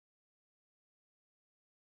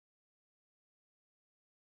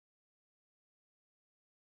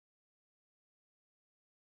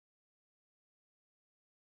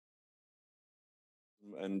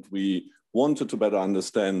And we wanted to better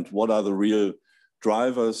understand what are the real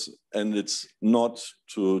drivers, and it's not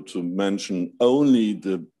to mention only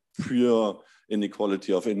the pure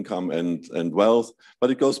inequality of income and wealth,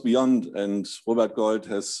 but it goes beyond. And Robert Gold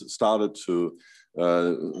has started to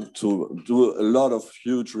do a lot of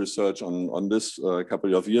huge research on this a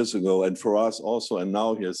couple of years ago, and for us also. And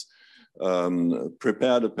now he has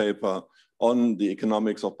prepared a paper on the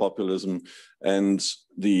economics of populism, and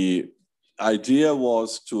the idea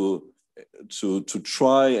was to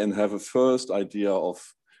try and have a first idea of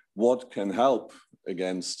what can help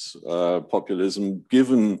against populism,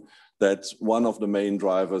 given that one of the main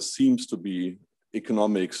drivers seems to be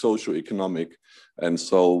economic, socio-economic, and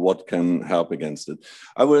so what can help against it.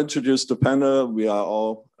 I will introduce the panel. We are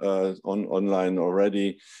all online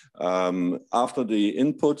already after the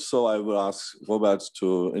input, so I will ask Robert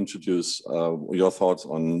to introduce your thoughts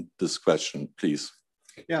on this question, please.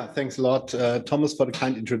 Yeah, thanks a lot, Thomas, for the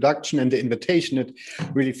kind introduction and the invitation. It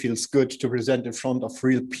really feels good to present in front of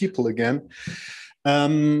real people again.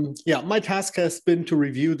 Yeah, my task has been to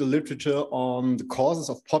review the literature on the causes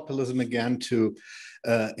of populism again, to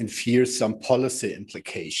infer some policy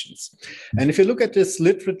implications. And if you look at this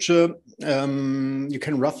literature, you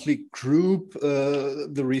can roughly group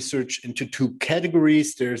the research into two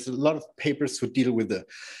categories. There's a lot of papers who deal with the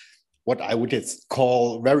what I would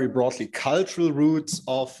call very broadly cultural roots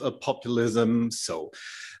of populism. So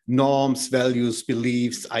norms, values,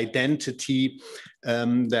 beliefs, identity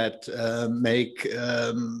that make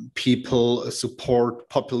people support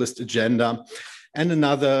populist agenda. And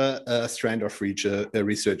another strand of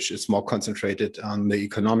research is more concentrated on the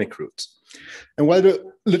economic roots. And while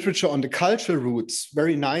the literature on the cultural roots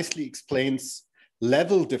very nicely explains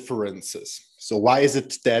level differences. So why is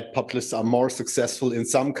it that populists are more successful in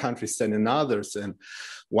some countries than in others? And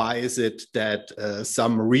why is it that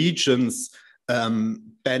some regions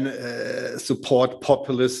support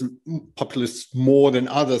populists more than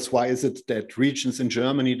others? Why is it that regions in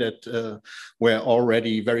Germany that were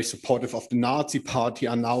already very supportive of the Nazi party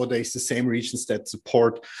are nowadays the same regions that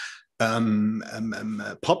support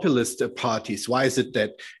populist parties? Why is it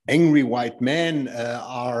that angry white men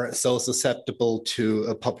are so susceptible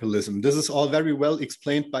to populism? This is all very well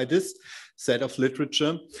explained by this set of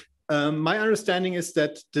literature. My understanding is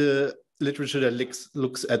that the literature that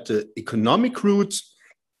looks at the economic roots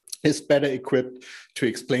is better equipped to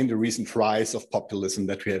explain the recent rise of populism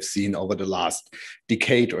that we have seen over the last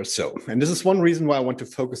decade or so. And this is one reason why I want to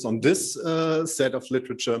focus on this set of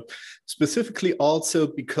literature, specifically also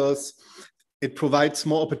because it provides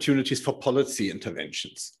more opportunities for policy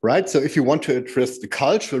interventions, right? So if you want to address the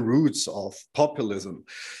cultural roots of populism,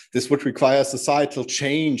 this would require societal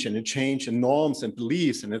change and a change in norms and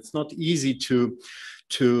beliefs. And it's not easy to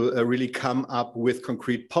really come up with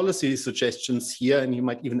concrete policy suggestions here. And you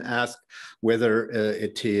might even ask whether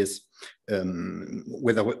it is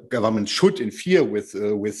whether government should interfere with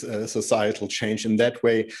societal change in that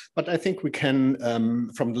way. But I think we can,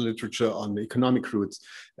 from the literature on the economic roots,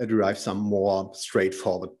 derive some more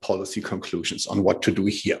straightforward policy conclusions on what to do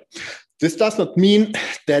here. This does not mean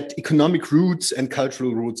that economic roots and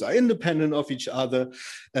cultural roots are independent of each other.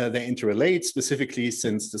 They interrelate, specifically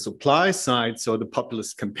since the supply side, so the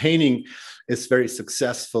populist campaigning, is very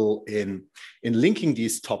successful in linking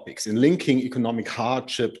these topics, in linking economic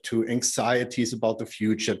hardship to anxieties about the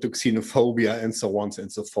future, to xenophobia, and so on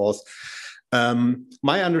and so forth.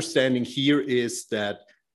 My understanding here is that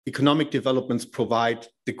economic developments provide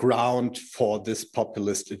the ground for this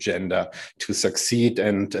populist agenda to succeed.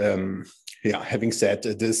 And yeah, having said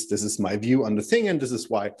this is my view on the thing, and this is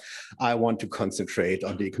why I want to concentrate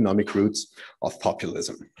on the economic roots of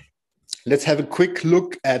populism. Let's have a quick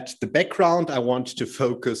look at the background. I want to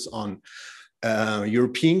focus on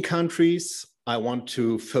European countries. I want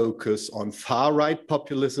to focus on far-right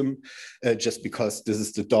populism, just because this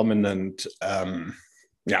is the dominant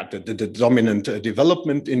the dominant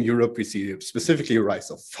development in Europe. We see specifically a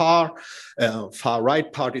rise of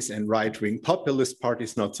far-right parties and right-wing populist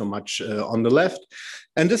parties, not so much on the left.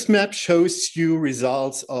 And this map shows you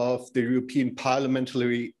results of the European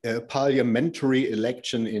parliamentary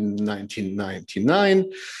election in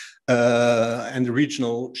 1999, and the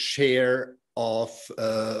regional share of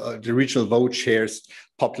the regional vote shares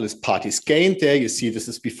populist parties gained there. You see this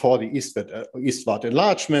is before the eastward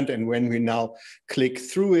enlargement, and when we now click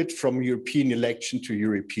through it from European election to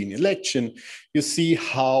European election, you see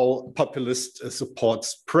how populist support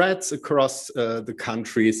spreads across the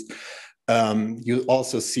countries. You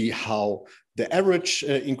also see how the average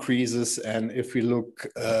increases. And if we look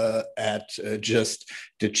at just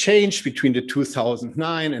the change between the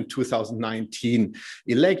 2009 and 2019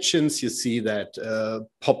 elections, you see that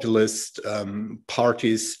populist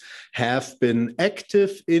parties have been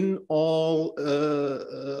active in all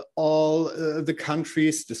the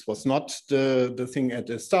countries. This was not the thing at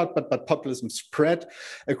the start, but populism spread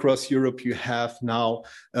across Europe. You have now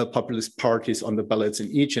populist parties on the ballots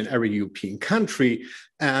in each and every European country,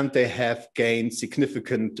 and they have gained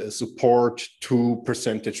significant support, 2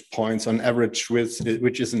 percentage points on average,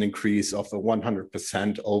 which is an increase of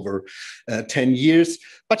 100% over 10 years.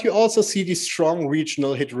 But you also see these strong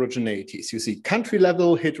regional heterogeneities. You see country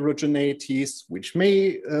level heterogeneities, which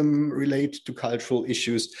may relate to cultural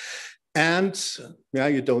issues. And yeah,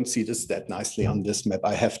 you don't see this that nicely on this map,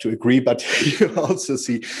 I have to agree, but you also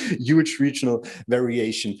see huge regional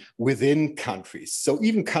variation within countries. So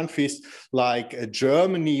even countries like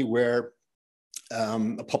Germany, where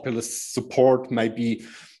populist support may be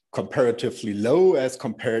comparatively low as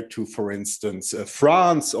compared to, for instance,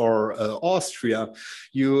 France or Austria,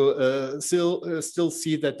 you still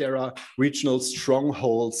see that there are regional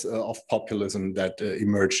strongholds of populism that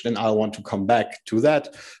emerged. And I want to come back to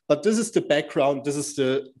that. But this is the background. This is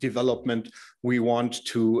the development we want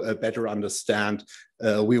to better understand.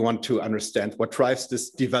 We want to understand what drives this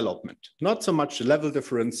development. Not so much the level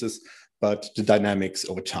differences, but the dynamics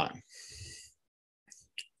over time.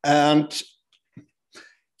 And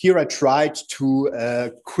here I tried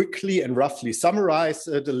to quickly and roughly summarize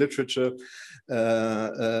the literature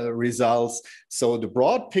results. So the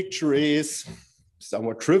broad picture is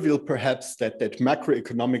somewhat trivial, perhaps, that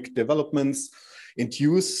macroeconomic developments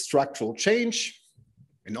induce structural change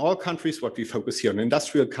in all countries. What we focus here on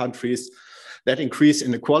industrial countries, that increase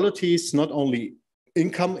inequalities, not only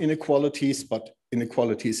income inequalities, but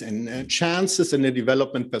inequalities in chances and the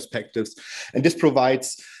development perspectives. And this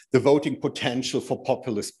provides the voting potential for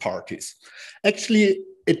populist parties. Actually,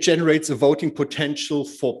 it generates a voting potential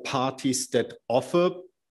for parties that offer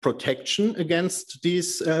protection against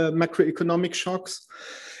these macroeconomic shocks.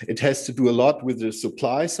 It has to do a lot with the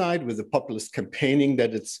supply side, with the populist campaigning,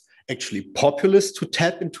 that it's actually populist to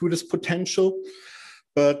tap into this potential.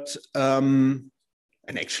 But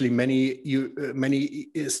and actually, many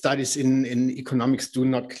studies in economics do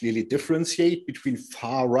not clearly differentiate between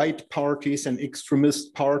far-right parties and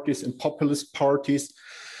extremist parties and populist parties,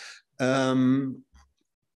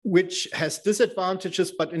 which has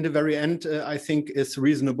disadvantages, but in the very end, I think is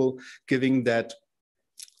reasonable, given that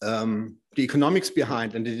the economics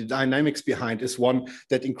behind and the dynamics behind is one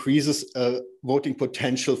that increases voting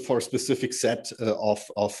potential for a specific set of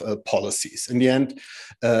policies. In the end,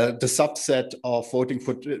 the subset of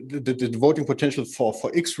the voting potential for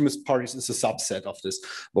extremist parties is a subset of this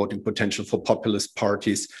voting potential for populist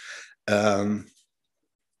parties.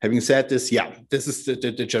 Having said this, yeah, this is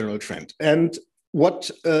the general trend. And what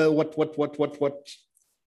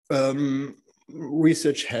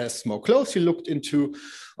research has more closely looked into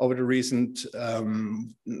over the recent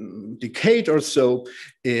decade or so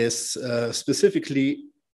is specifically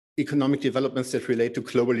economic developments that relate to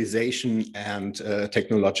globalization and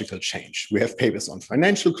technological change. We have papers on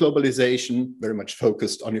financial globalization, very much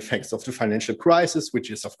focused on effects of the financial crisis, which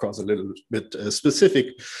is of course a little bit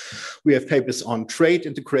specific. We have papers on trade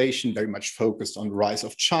integration, very much focused on the rise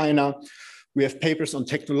of China. We have papers on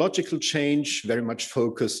technological change, very much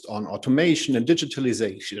focused on automation and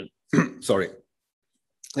digitalization. Sorry.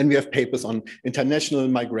 And we have papers on international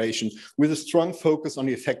migration with a strong focus on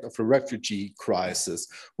the effect of the refugee crisis,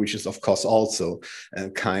 which is, of course, also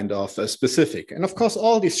kind of specific. And of course,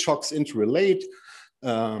 all these shocks interrelate.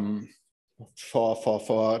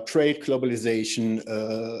 For trade globalization,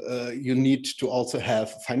 you need to also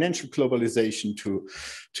have financial globalization to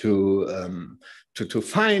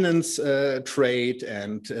finance trade,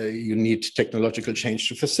 and you need technological change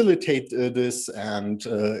to facilitate this. And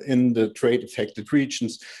in the trade affected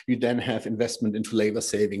regions, you then have investment into labor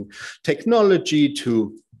saving technology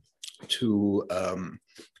to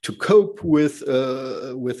cope with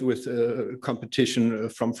competition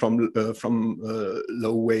from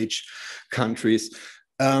low wage countries.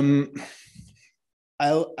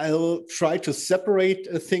 I'll try to separate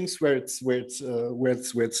things where it's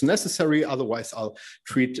necessary. Otherwise, I'll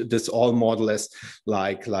treat this all more or less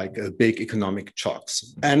like big economic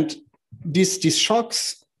shocks. And these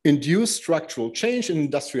shocks induce structural change in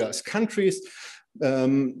industrialized countries.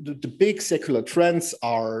 The big secular trends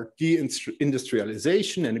are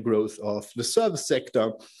deindustrialization and the growth of the service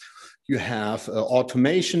sector. You have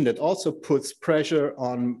automation that also puts pressure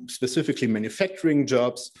on specifically manufacturing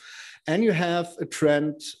jobs. And you have a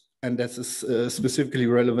trend and this is specifically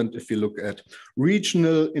relevant if you look at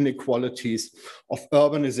regional inequalities of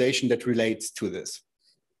urbanization that relates to this.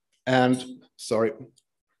 And sorry.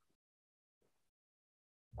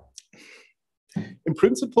 In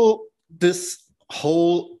principle, this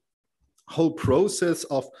whole process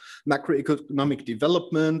of macroeconomic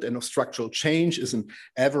development and of structural change is an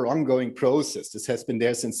ever ongoing process. This has been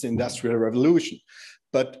there since the Industrial Revolution,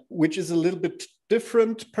 but which is a little bit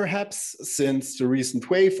different perhaps, since the recent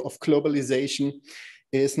wave of globalization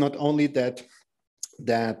is not only that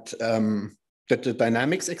the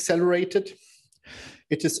dynamics accelerated,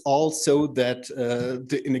 it is also that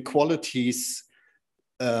the inequalities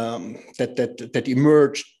that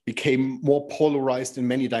emerged became more polarized in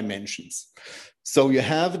many dimensions. So you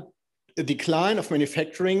have a decline of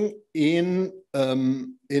manufacturing in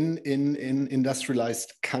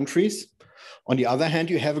industrialized countries. On the other hand,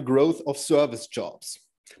 you have a growth of service jobs,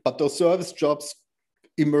 but those service jobs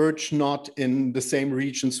emerge not in the same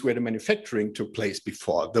regions where the manufacturing took place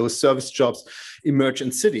before. Those service jobs emerge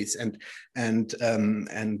in cities and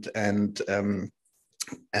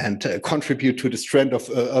contribute to this trend of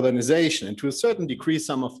urbanization. And to a certain degree,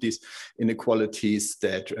 some of these inequalities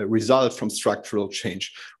that result from structural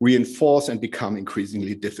change reinforce and become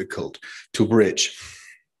increasingly difficult to bridge.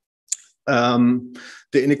 The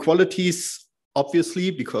inequalities,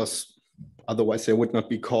 obviously, because otherwise they would not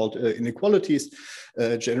be called inequalities,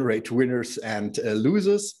 generate winners and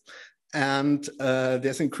losers. And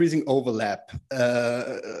there's increasing overlap.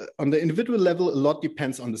 On the individual level, a lot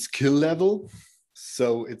depends on the skill level.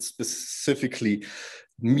 So it's specifically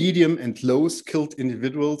medium and low skilled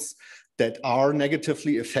individuals that are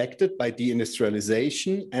negatively affected by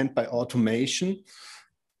deindustrialization and by automation.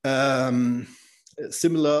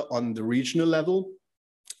 Similar on the regional level.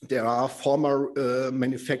 There are former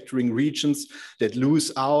manufacturing regions that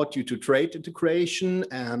lose out due to trade integration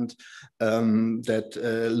and that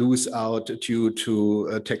lose out due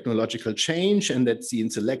to technological change, and that see in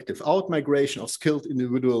selective outmigration of skilled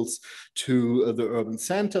individuals to the urban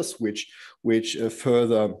centers, which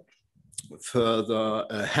further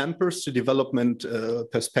hampers the development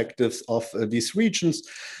perspectives of these regions.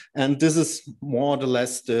 And this is more or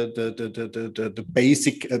less the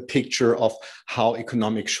basic picture of how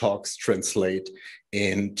economic shocks translate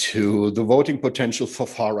into the voting potential for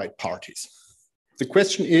far-right parties. The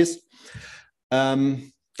question is,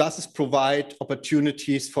 does this provide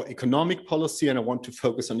opportunities for economic policy? And I want to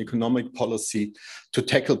focus on economic policy to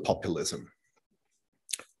tackle populism.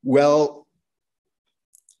 Well,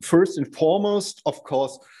 first and foremost, of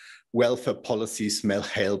course, welfare policies may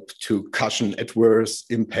help to cushion adverse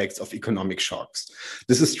impacts of economic shocks.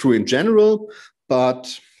 This is true in general,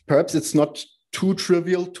 but perhaps it's not too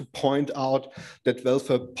trivial to point out that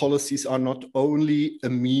welfare policies are not only a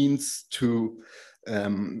means to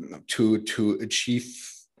achieve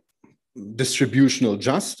distributional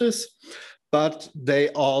justice, but they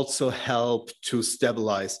also help to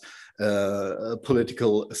stabilize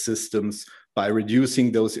political systems by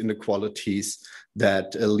reducing those inequalities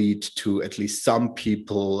that lead to at least some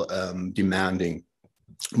people demanding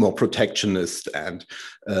more protectionist and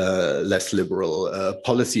less liberal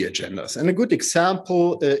policy agendas. And a good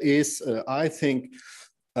example is, I think,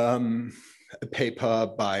 a paper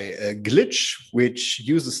by Glitch, which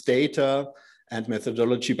uses data and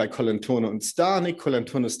methodology by Colantuono and Stanek.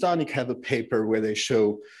 Colantuono and Stanek have a paper where they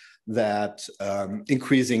show that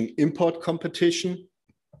increasing import competition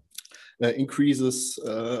increases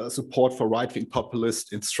support for right-wing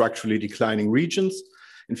populists in structurally declining regions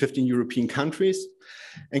in 15 European countries.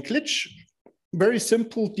 And Glitch, very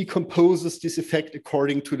simple, decomposes this effect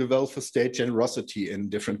according to the welfare state generosity in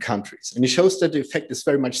different countries. And he shows that the effect is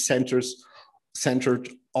very much centered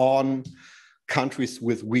on countries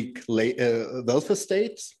with weak welfare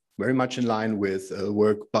states, very much in line with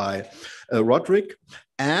work by Warwick,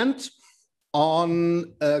 and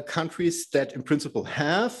on countries that in principle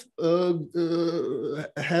have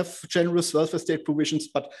generous welfare state provisions,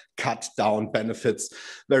 but cut down benefits,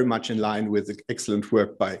 very much in line with the excellent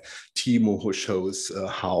work by Thiemo, who shows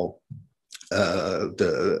how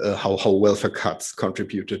welfare cuts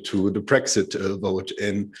contributed to the Brexit vote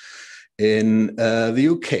in the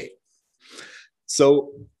UK.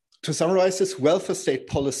 So, to summarize this, welfare state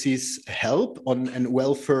policies help and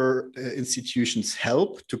welfare institutions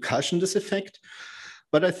help to cushion this effect.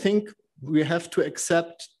 But I think we have to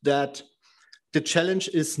accept that the challenge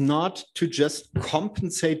is not to just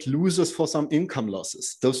compensate losers for some income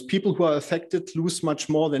losses. Those people who are affected lose much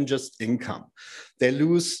more than just income. They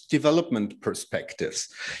lose development perspectives.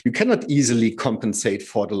 You cannot easily compensate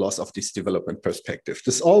for the loss of this development perspective.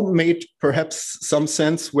 This all made perhaps some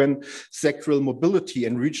sense when sectoral mobility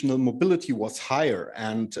and regional mobility was higher,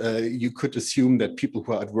 and you could assume that people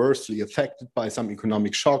who are adversely affected by some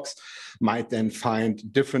economic shocks might then find a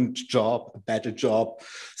different job, a better job,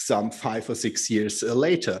 some 5 or 6 years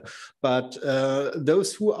later. But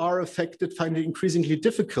those who are affected find it increasingly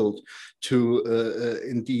difficult to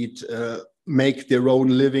indeed make their own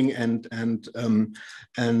living and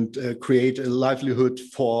create a livelihood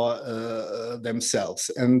for themselves.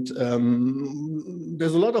 And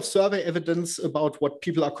there's a lot of survey evidence about what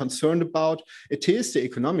people are concerned about. It is the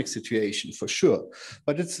economic situation for sure,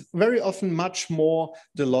 but it's very often much more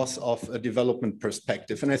the loss of a development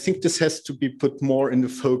perspective. And I think this has to be put more in the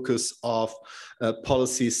focus of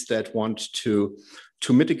policies that want to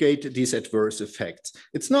mitigate these adverse effects.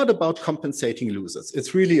 It's not about compensating losers.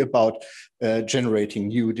 It's really about generating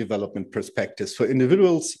new development perspectives for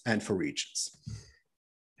individuals and for regions.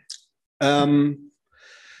 There's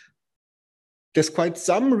quite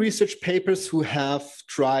some research papers who have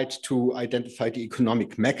tried to identify the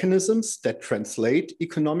economic mechanisms that translate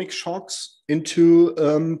economic shocks into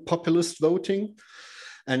populist voting.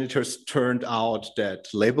 And it has turned out that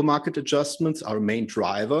labor market adjustments are a main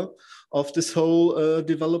driver of this whole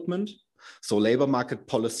development. So labor market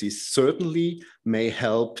policies certainly may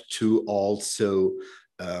help to also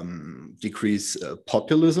decrease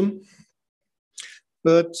populism.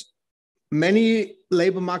 But many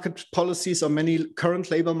labor market policies or many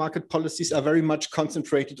current labor market policies are very much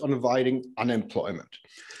concentrated on avoiding unemployment.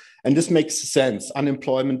 And this makes sense.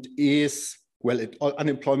 Unemployment is, well,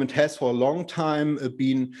 unemployment has for a long time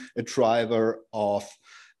been a driver of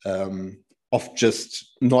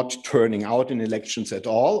just not turning out in elections at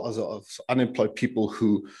all, also of unemployed people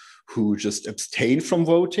who just abstain from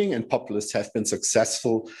voting, and populists have been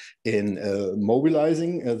successful in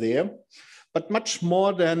mobilizing there. But much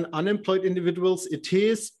more than unemployed individuals, it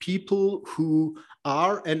is people who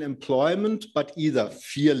are in employment, but either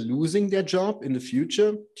fear losing their job in the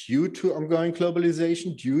future due to ongoing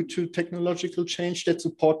globalization, due to technological change that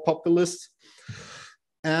support populists,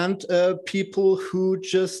 and people who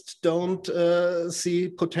just don't see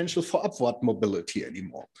potential for upward mobility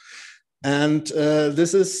anymore. And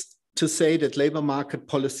this is to say that labor market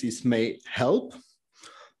policies may help,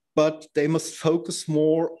 but they must focus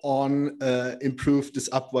more on improve this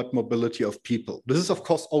upward mobility of people. This is, of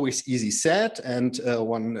course, always easy said, and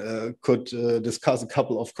one could discuss a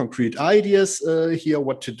couple of concrete ideas here,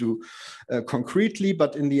 what to do concretely,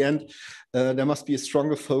 but in the end, there must be a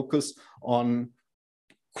stronger focus on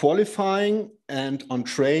qualifying and on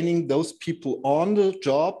training those people on the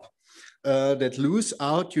job that lose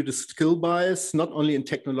out due to skill bias, not only in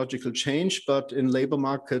technological change, but in labor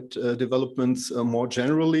market developments more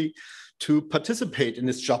generally, to participate in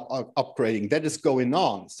this job upgrading that is going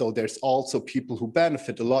on. So there's also people who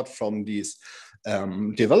benefit a lot from these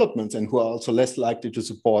developments and who are also less likely to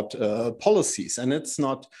support policies. And it's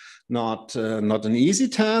not an easy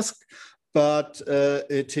task, but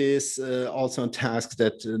it is also a task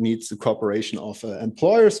that needs the cooperation of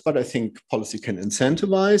employers. But I think policy can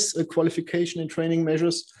incentivize qualification and training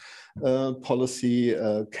measures. Policy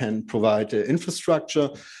can provide infrastructure,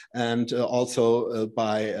 and also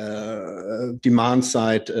by demand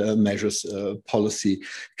side measures, policy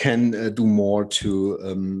can do more to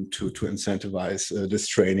incentivize this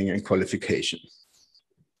training and qualification.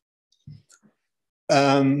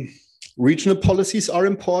 Regional policies are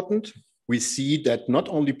important. We see that not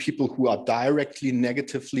only people who are directly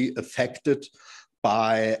negatively affected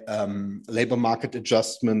by labor market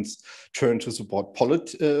adjustments turn to support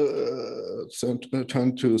populists.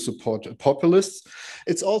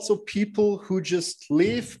 It's also people who just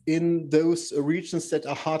live in those regions that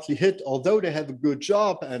are hardly hit, although they have a good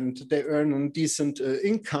job and they earn a decent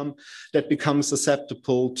income, that become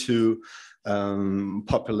susceptible to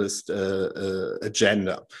populist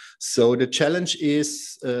agenda. So the challenge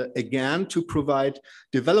is again to provide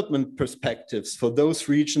development perspectives for those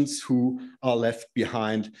regions who are left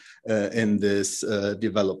behind in this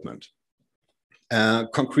development.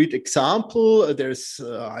 Concrete example, there's,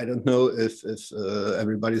 I don't know if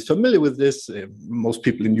everybody's familiar with this, most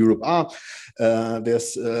people in Europe are,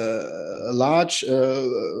 there's a large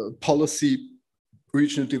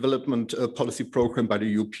regional development policy program by the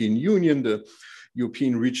European Union, the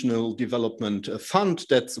European Regional Development Fund,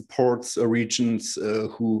 that supports regions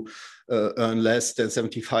who earn less than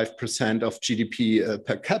 75% of GDP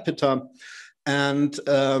per capita. And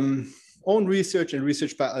own research and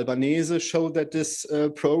research by Albanese show that this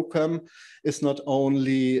program is not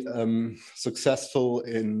only successful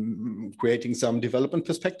in creating some development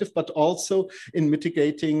perspective, but also in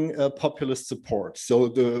mitigating populist support. So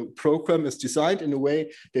the program is designed in a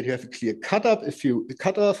way that you have a clear cutoff.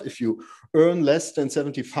 If you earn less than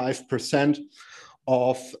 75%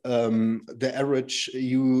 of the average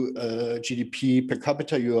EU GDP per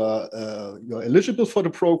capita, you're eligible for the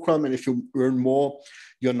program, and if you earn more,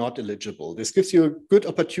 you're not eligible. This gives you a good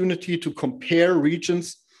opportunity to compare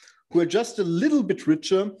regions who are just a little bit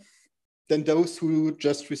richer than those who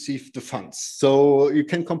just received the funds. So you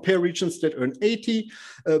can compare regions that earn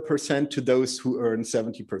 80% to those who earn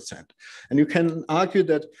 70%. And you can argue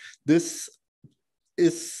that these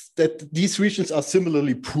regions are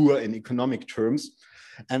similarly poor in economic terms,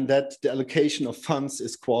 and that the allocation of funds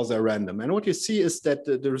is quasi-random. And what you see is that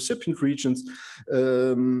the recipient regions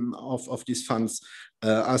of these funds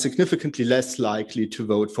are significantly less likely to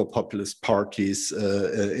vote for populist parties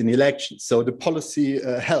in elections. So the policy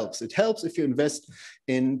helps. It helps if you invest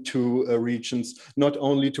into regions, not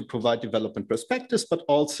only to provide development perspectives, but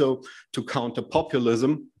also to counter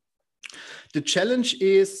populism. The challenge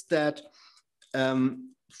is that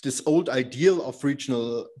this old ideal of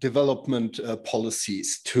regional development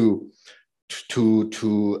policies to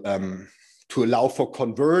allow for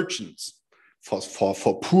convergence, for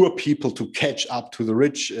poor people to catch up to the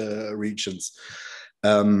rich regions,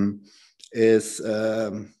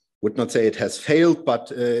 would not say it has failed, but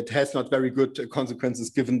it has not very good consequences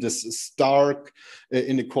given this stark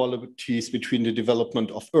inequalities between the development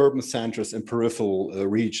of urban centers and peripheral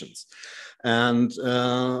regions. And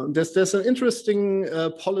there's an interesting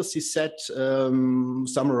policy set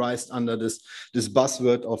summarized under this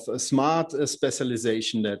buzzword of smart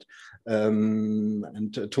specialization that,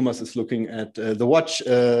 and Thomas is looking at the watch,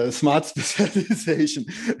 smart specialization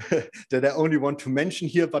that I only want to mention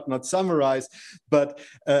here but not summarize. But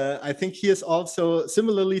I think here's also,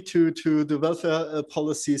 similarly to the welfare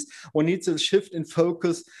policies, one needs a shift in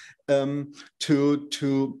focus to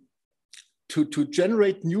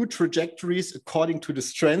generate new trajectories according to the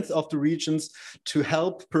strength of the regions, to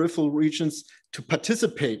help peripheral regions to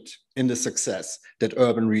participate in the success that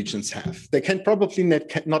urban regions have. They can probably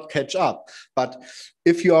not catch up, but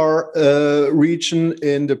if you are a region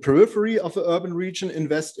in the periphery of an urban region,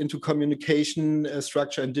 invest into communication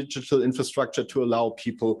structure and digital infrastructure to allow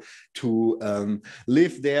people to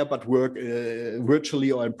live there but work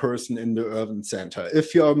virtually or in person in the urban center.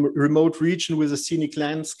 If you're a remote region with a scenic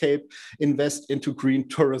landscape, invest into green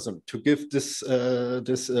tourism to give this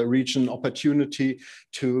region opportunity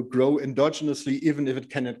to grow endogenously, even if it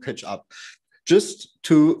cannot catch up. Just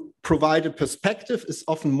to provide a perspective is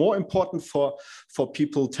often more important for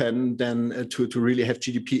people than to really have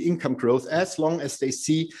GDP income growth, as long as they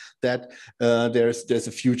see that there's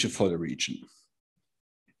a future for the region.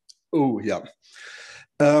 Oh, yeah.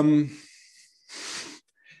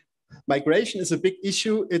 Migration is a big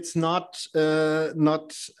issue. It's not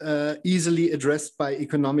easily addressed by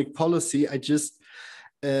economic policy.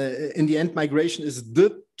 In the end, migration is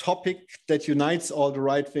the topic that unites all the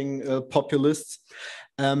right-wing populists.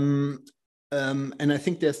 And I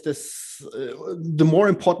think the more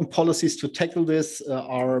important policies to tackle this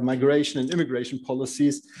are migration and immigration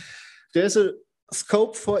policies. There's a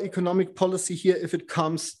scope for economic policy here if it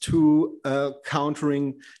comes to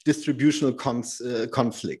countering distributional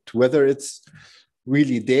conflict, whether it's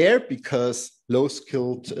really there because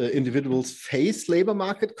low-skilled individuals face labor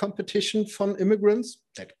market competition from immigrants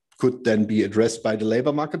that could then be addressed by the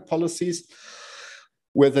labor market policies,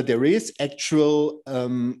 whether there is actual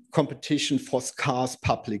competition for scarce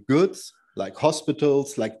public goods like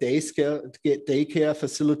hospitals, like daycare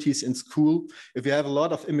facilities in school. If you have a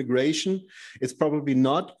lot of immigration, it's probably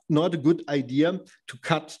not a good idea to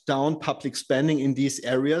cut down public spending in these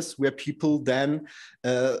areas where people then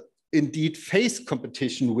indeed face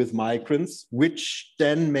competition with migrants, which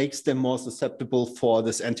then makes them more susceptible for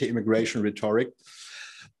this anti-immigration rhetoric.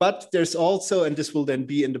 But there's also, and this will then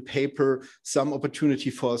be in the paper, some opportunity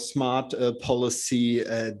for smart policy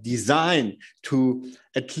design to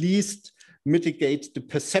at least mitigate the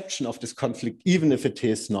perception of this conflict, even if it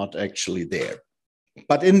is not actually there.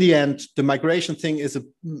 But in the end, the migration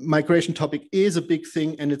topic is a big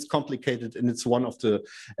thing, and it's complicated, and it's one of the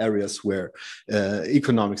areas where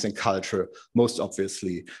economics and culture most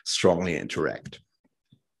obviously strongly interact.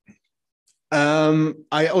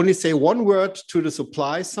 I only say one word to the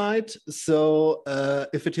supply side. So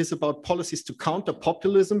if it is about policies to counter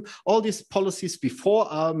populism, all these policies before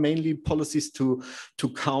are mainly policies to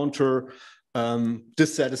counter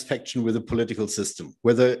dissatisfaction with the political system,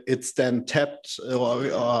 whether it's then tapped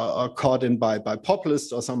or caught in by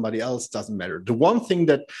populists or somebody else, doesn't matter. The one thing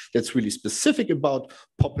that's really specific about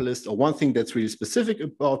populists, or one thing that's really specific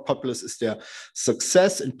about populists, is their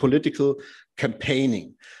success in political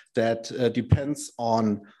campaigning that depends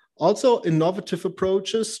on also innovative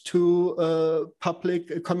approaches to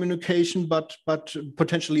public communication, but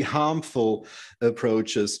potentially harmful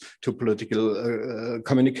approaches to political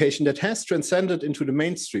communication that has transcended into the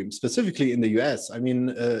mainstream, specifically in the US. I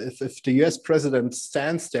mean, if the US president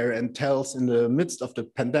stands there and tells in the midst of the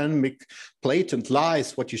pandemic blatant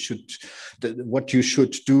lies what you should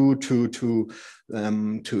do to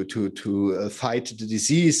fight the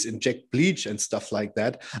disease, inject bleach and stuff like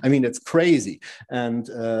that, I mean, it's crazy. And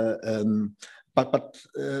but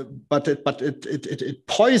it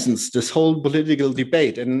poisons this whole political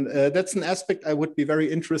debate, and that's an aspect I would be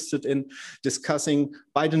very interested in discussing.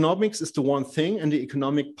 Bidenomics is the one thing, and the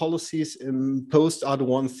economic policies imposed are the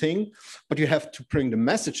one thing, but you have to bring the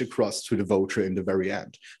message across to the voter in the very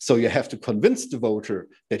end. So you have to convince the voter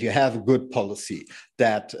that you have a good policy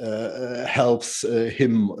that helps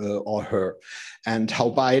him or her, and how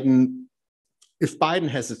if Biden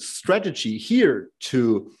has a strategy here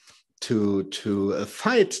to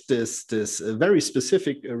fight this very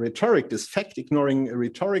specific rhetoric, this fact-ignoring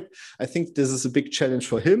rhetoric, I think this is a big challenge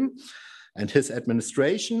for him and his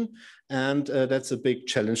administration, and that's a big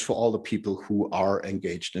challenge for all the people who are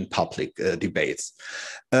engaged in public debates.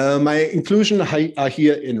 My inclusion are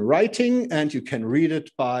here in writing, and you can read it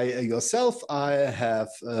by yourself. I have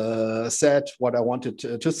said what I wanted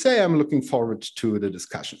to say. I'm looking forward to the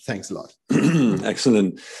discussion. Thanks a lot.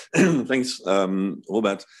 Excellent. Thanks,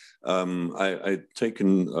 Robert. I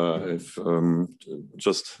taken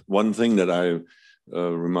just one thing that I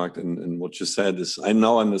remarked in what you said is, I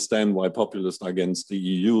now understand why populists are against the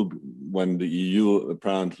EU, when the EU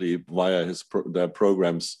apparently via their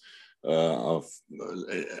programs of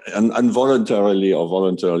involuntarily or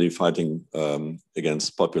voluntarily fighting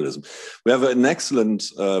against populism. We have an excellent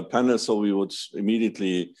panel, so we would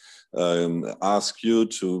immediately ask you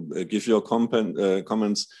to give your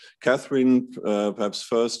comments. Catherine, perhaps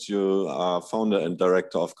first, you are founder and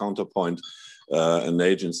director of Counterpoint, an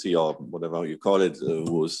agency or whatever you call it,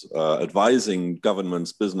 who's advising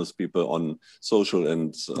governments, business people on social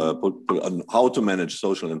and on how to manage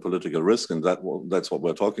social and political risk, and that's what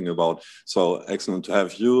we're talking about. So excellent to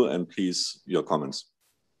have you, and please, your comments.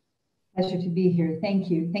 Pleasure to be here. Thank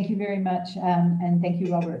you. Thank you very much, and thank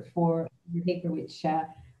you, Robert, for your paper, which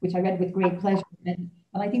I read with great pleasure. And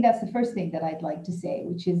I think that's the first thing that I'd like to say,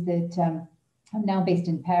 which is that I'm now based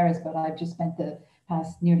in Paris, but I've just spent the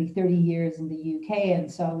past nearly 30 years in the UK. And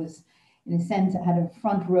so I was, in a sense, I had a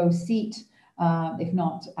front row seat, if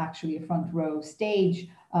not actually a front row stage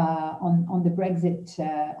on the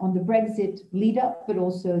Brexit lead up, but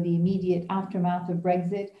also the immediate aftermath of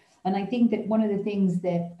Brexit. And I think that one of the things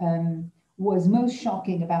that was most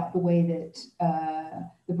shocking about the way that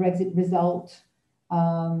the Brexit result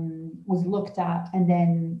was looked at, and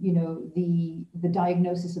then, you know, the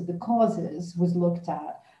diagnosis of the causes was looked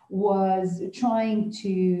at, was trying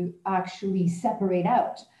to actually separate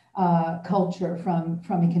out culture from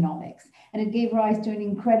economics. And it gave rise to an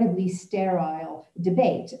incredibly sterile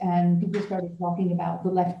debate. And people started talking about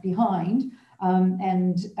the left behind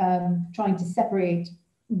and trying to separate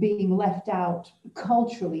being left out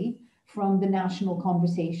culturally from the national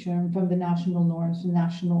conversation, from the national norms, from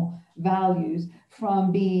national values,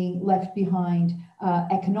 from being left behind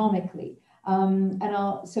economically.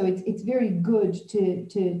 So it's very good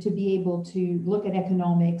to be able to look at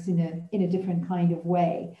economics in a different kind of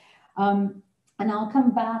way. And I'll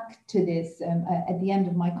come back to this at the end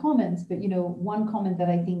of my comments, but, you know, one comment that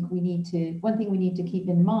I think one thing we need to keep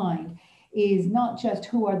in mind is not just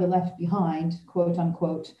who are the left behind, quote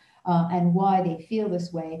unquote, and why they feel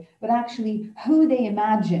this way, but actually who they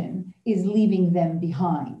imagine is leaving them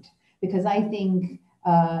behind. Because I think,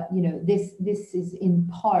 you know, this is in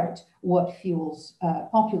part what fuels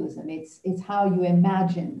populism. It's how you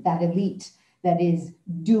imagine that elite that is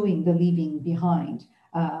doing the leaving behind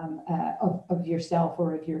of yourself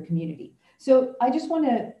or of your community. So I just want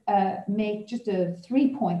to make just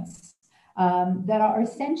 3 points that are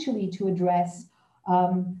essentially to address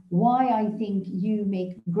why I think you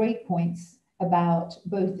make great points about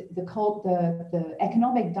both the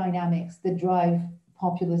economic dynamics that drive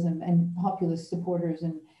populism and populist supporters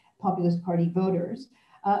and populist party voters,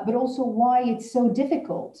 but also why it's so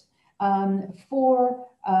difficult for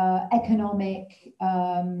economic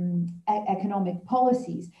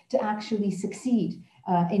policies to actually succeed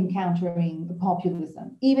in countering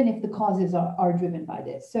populism, even if the causes are driven by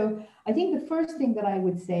this. So I think the first thing that I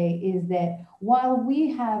would say is that while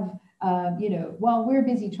we have, while we're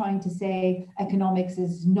busy trying to say economics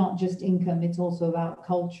is not just income, it's also about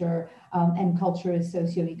culture, and culture is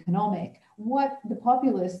socioeconomic, what the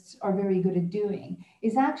populists are very good at doing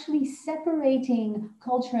is actually separating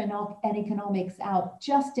culture and economics out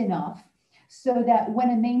just enough so that when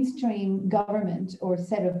a mainstream government or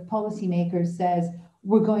set of policymakers says,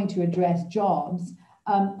 we're going to address jobs,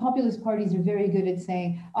 populist parties are very good at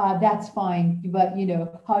saying, that's fine, but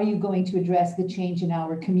how are you going to address the change in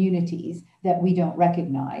our communities that we don't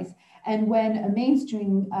recognize? And when a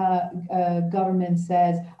mainstream government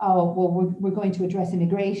says, oh, well, we're going to address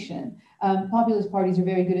immigration, populist parties are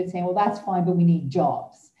very good at saying, well, that's fine, but we need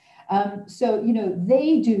jobs. So,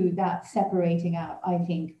 they do that separating out, I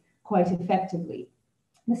think, quite effectively.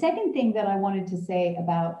 The second thing that I wanted to say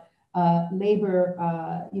about labor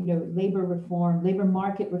reform, labor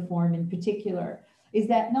market reform in particular, is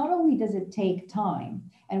that not only does it take time,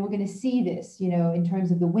 and we're going to see this, in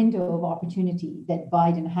terms of the window of opportunity that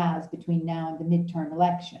Biden has between now and the midterm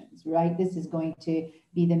elections, right? This is going to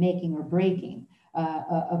be the making or breaking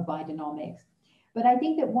of Bidenomics. But I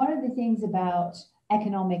think that one of the things about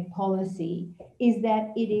economic policy is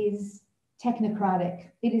that it is technocratic.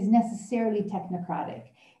 It is necessarily technocratic.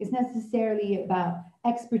 It's necessarily about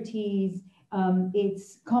expertise,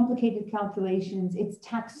 it's complicated calculations, it's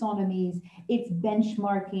taxonomies, it's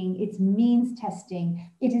benchmarking, it's means testing.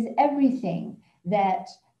 It is everything that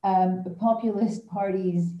populist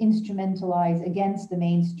parties instrumentalize against the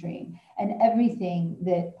mainstream, and everything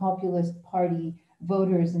that populist party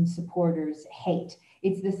voters and supporters hate.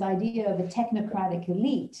 It's this idea of a technocratic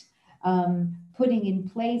elite putting in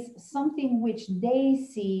place something which they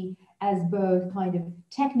see as both kind of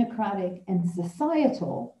technocratic and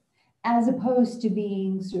societal, as opposed to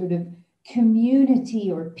being sort of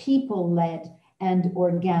community or people-led and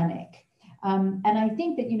organic. And I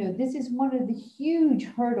think that, this is one of the huge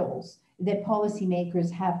hurdles that policymakers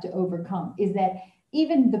have to overcome, is that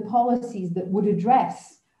even the policies that would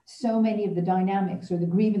address so many of the dynamics or the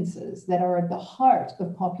grievances that are at the heart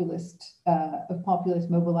of populist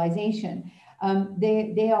mobilization,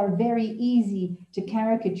 they are very easy to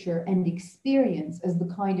caricature and experience as the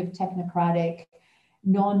kind of technocratic,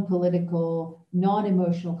 non-political,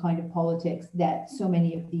 non-emotional kind of politics that so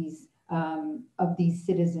many of these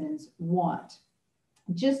citizens want.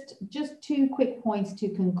 Just two quick points to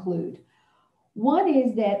conclude. One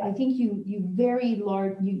is that I think you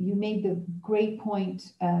made the great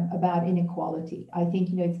point about inequality. I think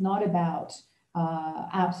it's not about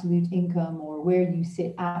absolute income or where you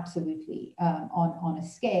sit absolutely on a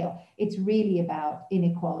scale. It's really about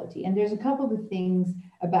inequality. And there's a couple of things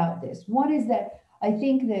about this. One is that I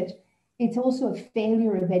think that it's also a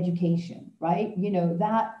failure of education, right?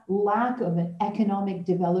 That lack of an economic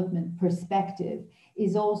development perspective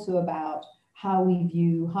is also about how we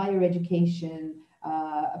view higher education,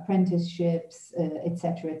 apprenticeships, et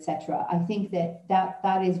cetera, et cetera. I think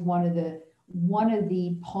that is one of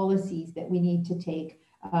the policies that we need to take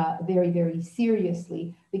very, very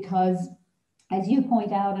seriously, because as you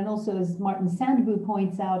point out, and also as Martin Sandbu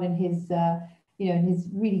points out in his in his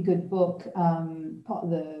really good book,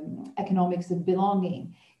 The Economics of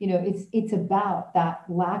Belonging, it's about that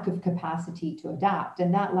lack of capacity to adapt.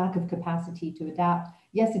 And that lack of capacity to adapt,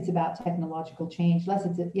 yes, it's about technological change,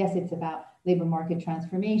 yes, it's about labor market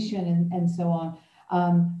transformation and so on.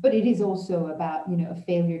 But it is also about, a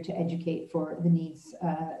failure to educate for the needs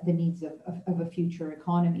of a future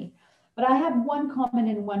economy. But I have one comment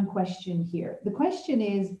and one question here. The question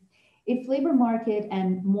is, if labor market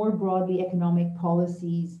and more broadly economic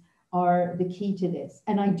policies are the key to this,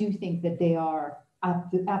 and I do think that they are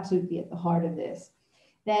absolutely at the heart of this,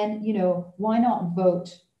 then, why not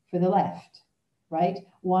vote for the left, right?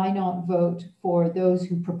 Why not vote for those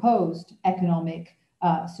who proposed economic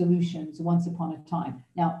solutions once upon a time?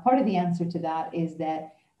 Now, part of the answer to that is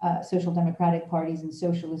that social democratic parties and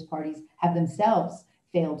socialist parties have themselves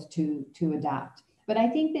failed to adapt. But I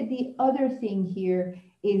think that the other thing here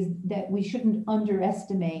is that we shouldn't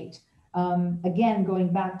underestimate, again,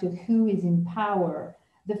 going back to who is in power,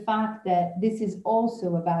 the fact that this is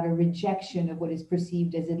also about a rejection of what is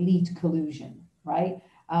perceived as elite collusion, right?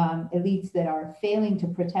 Elites that are failing to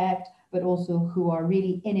protect, but also who are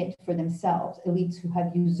really in it for themselves, elites who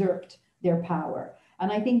have usurped their power.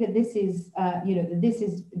 And I think that this is, this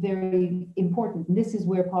is very important. And this is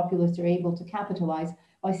where populists are able to capitalize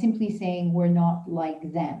by simply saying we're not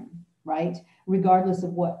like them, right? Regardless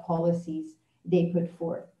of what policies they put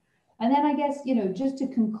forth. And then I guess, just to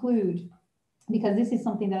conclude, because this is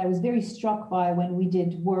something that I was very struck by when we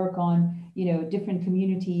did work on, different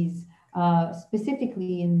communities,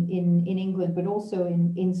 specifically in England, but also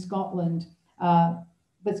in Scotland.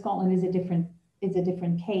 But Scotland is a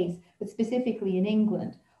different case, but specifically in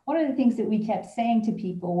England. One of the things that we kept saying to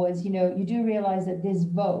people was, you do realize that this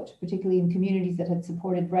vote, particularly in communities that had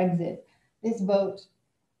supported Brexit, this vote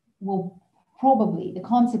will probably, the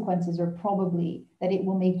consequences are probably that it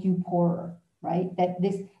will make you poorer, right? That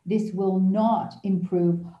this will not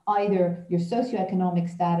improve either your socioeconomic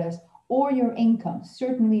status or your income,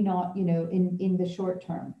 certainly not, in the short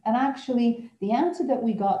term. And actually, the answer that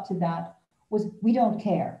we got to that was, we don't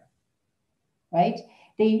care, right?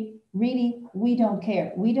 We don't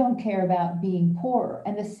care. We don't care about being poorer.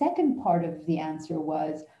 And the second part of the answer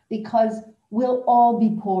was, because we'll all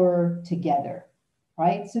be poorer together,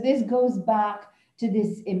 right? So this goes back to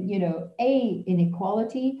this,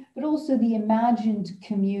 inequality, but also the imagined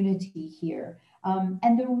community here.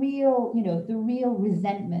 And the real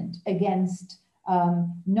resentment against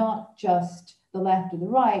not just the left or the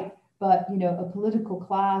right, but, a political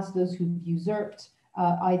class, those who've usurped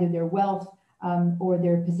either their wealth or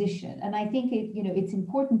their position. And I think it's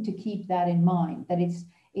important to keep that in mind, that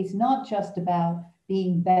it's not just about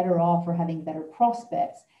being better off or having better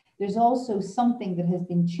prospects. There's also something that has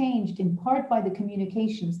been changed in part by the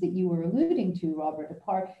communications that you were alluding to, Robert,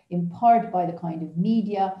 in part by the kind of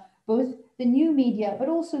media, both the new media, but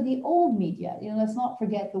also the old media. Let's not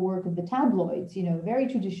forget the work of the tabloids, very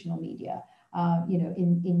traditional media,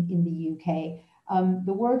 in the UK.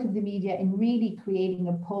 The work of the media in really creating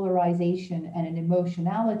a polarization and an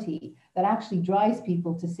emotionality that actually drives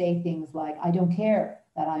people to say things like, I don't care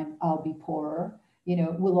that I'll be poorer,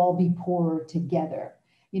 we'll all be poorer together,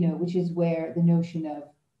 which is where the notion of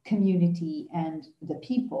community and the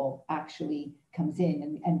people actually comes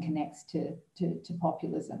in and connects to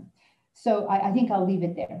populism. So I think I'll leave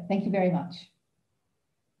it there. Thank you very much.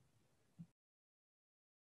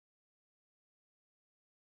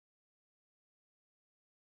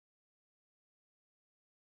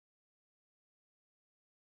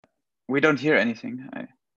 We don't hear anything.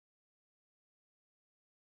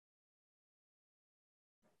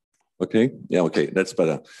 Okay, yeah, okay, that's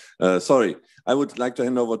better. Sorry, I would like to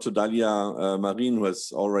hand over to Dalia Marin, who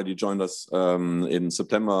has already joined us in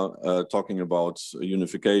September, talking about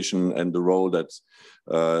unification and the role that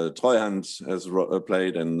Treuhand has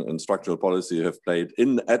played and structural policy have played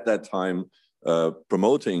at that time,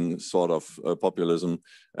 promoting sort of populism,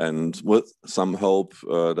 and with some hope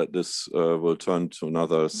that this will turn to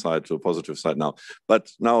another side, to a positive side now.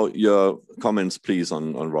 But now your comments, please,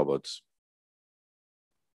 on Robert.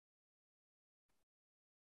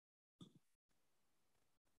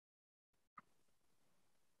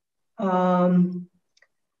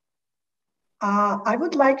 I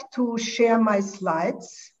would like to share my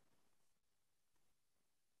slides.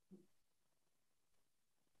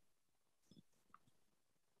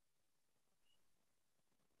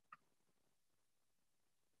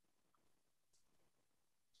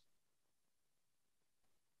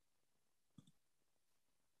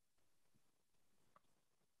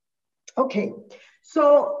 Okay,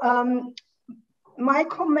 so my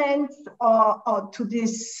comments to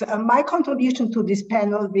this, my contribution to this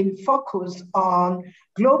panel will focus on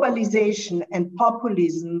globalization and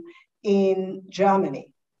populism in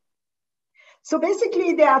Germany. So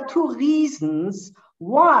basically, there are two reasons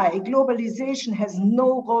why globalization has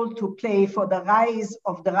no role to play for the rise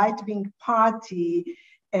of the right-wing party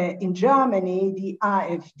in Germany, the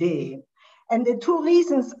AfD. And the two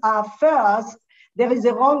reasons are, first, there is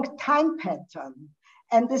a wrong time pattern.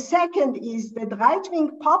 And the second is that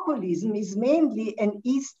right-wing populism is mainly an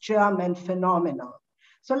East German phenomenon.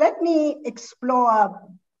 So let me explore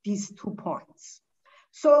these 2 points.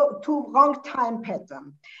 So to wrong time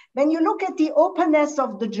pattern. When you look at the openness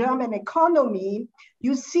of the German economy,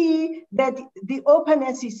 you see that the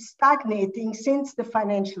openness is stagnating since the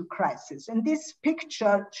financial crisis. And this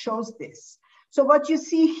picture shows this. So what you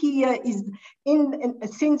see here is in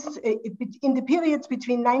the periods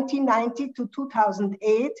between 1990 to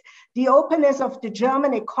 2008, the openness of the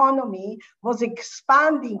German economy was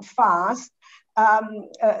expanding fast.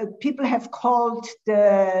 People have called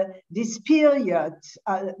this period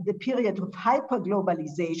the period of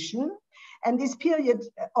hyperglobalization. And this period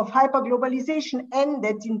of hyperglobalization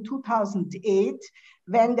ended in 2008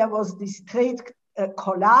 when there was this trade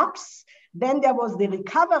collapse. Then there was the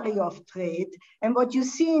recovery of trade. And what you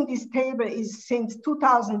see in this table is since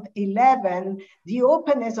 2011, the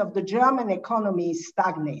openness of the German economy is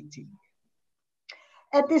stagnating.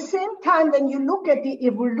 At the same time, when you look at the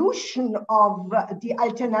evolution of the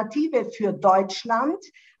Alternative für Deutschland,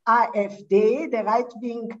 AfD, the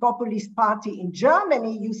right-wing populist party in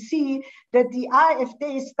Germany, you see that the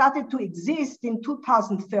AfD started to exist in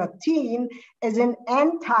 2013 as an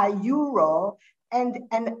anti-Euro and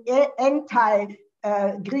an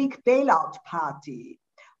anti-Greek bailout party.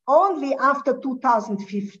 Only after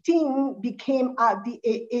 2015 became the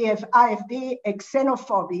AfD a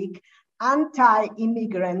xenophobic,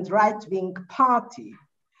 anti-immigrant right-wing party.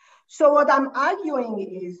 So what I'm arguing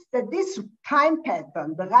is that this time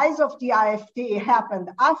pattern, the rise of the AfD, happened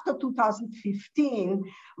after 2015,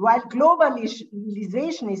 while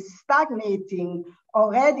globalization is stagnating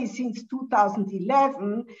already since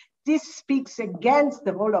 2011. This speaks against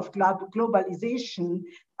the role of globalization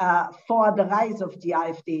for the rise of the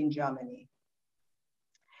AfD in Germany.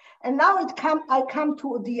 And now I come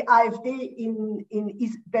to the AfD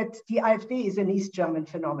that the AfD is an East German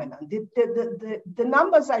phenomenon. The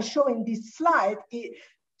numbers I show in this slide,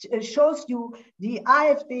 it shows you the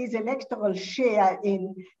AfD's electoral share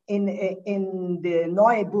in the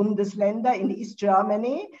Neue Bundesländer in East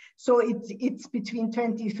Germany. So it's between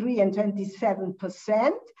 23 and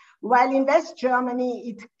 27%, while in West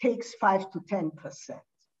Germany, it takes 5 to 10%.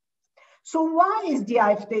 So why is the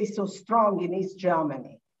AfD so strong in East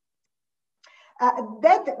Germany? To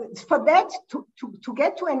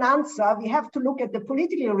get to an answer, we have to look at the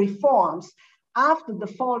political reforms after the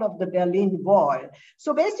fall of the Berlin Wall.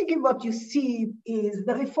 So basically what you see is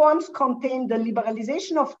the reforms contain the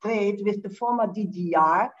liberalization of trade with the former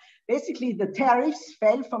DDR. Basically the tariffs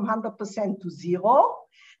fell from 100% to 0.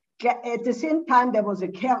 At the same time, there was a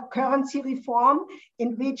currency reform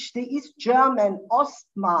in which the East German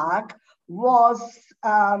Ostmark was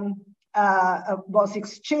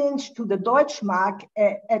exchanged to the Deutschmark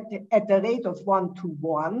at the rate of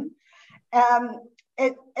 1:1.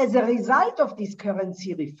 As a result of this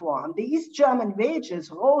currency reform, the East German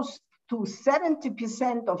wages rose to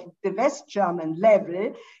 70% of the West German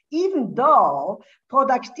level, even though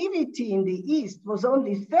productivity in the East was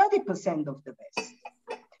only 30% of the West.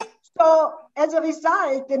 So as a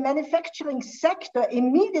result, the manufacturing sector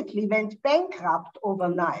immediately went bankrupt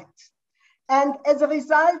overnight. And as a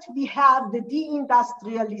result, we have the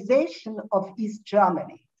deindustrialization of East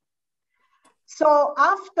Germany. So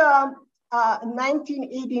after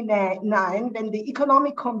 1989, when the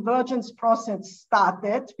economic convergence process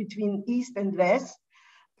started between East and West,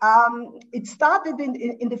 it started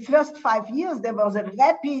in the first 5 years, there was a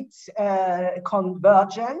rapid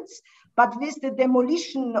convergence, but with the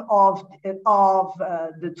demolition of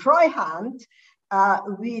the Treuhand,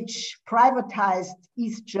 which privatized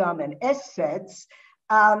East German assets,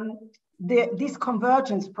 this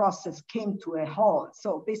convergence process came to a halt.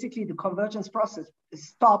 So basically the convergence process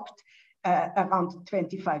stopped around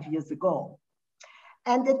 25 years ago.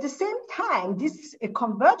 And at the same time, this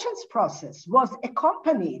convergence process was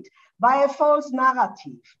accompanied by a false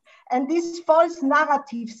narrative. And this false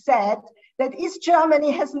narrative said that East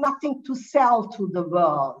Germany has nothing to sell to the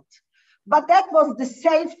world. But that was the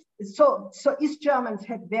so East Germans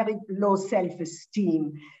had very low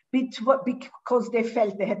self-esteem because they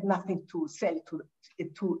felt they had nothing to sell to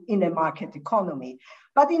in a market economy.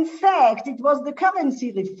 But in fact, it was the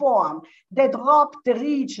currency reform that robbed the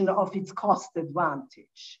region of its cost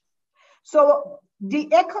advantage. So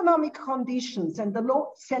the economic conditions and the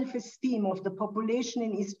low self-esteem of the population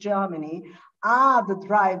in East Germany are the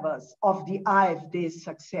drivers of the AfD's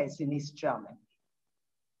success in East Germany.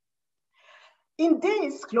 In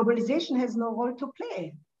this, globalization has no role to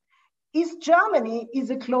play. East Germany is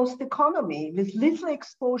a closed economy with little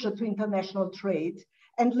exposure to international trade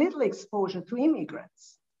and little exposure to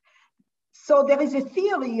immigrants. So there is a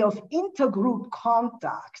theory of intergroup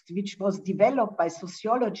contact, which was developed by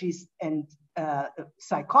sociologists and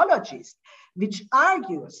psychologists, which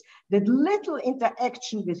argues that little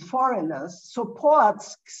interaction with foreigners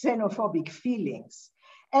supports xenophobic feelings.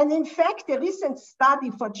 And in fact, a recent study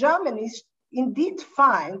for Germany indeed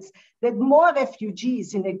finds that more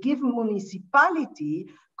refugees in a given municipality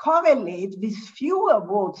correlate with fewer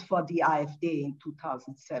votes for the AfD in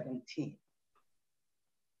 2017.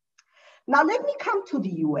 Now let me come to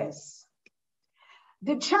the US.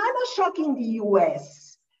 The China shock in the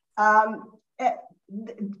US,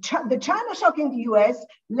 the China shock in the US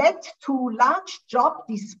led to large job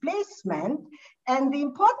displacement. And the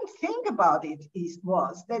important thing about it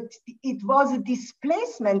was that it was a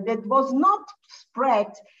displacement that was not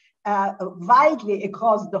spread widely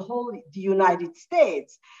across the United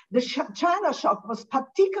States. The China shock was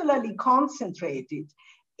particularly concentrated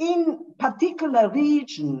in particular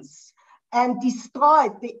regions and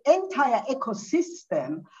destroyed the entire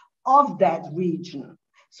ecosystem of that region.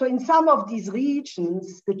 So in some of these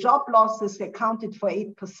regions, the job losses accounted for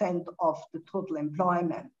 8% of the total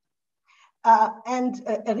employment. And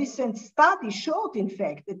a recent study showed, in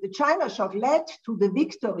fact, that the China shock led to the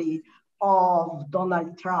victory of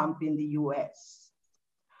Donald Trump in the US.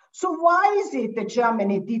 So why is it that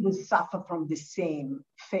Germany didn't suffer from the same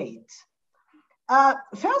fate?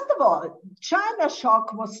 First of all, China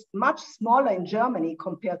shock was much smaller in Germany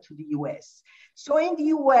compared to the US. So in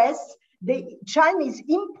the US, the Chinese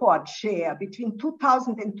import share between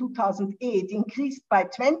 2000 and 2008 increased by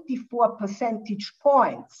 24 percentage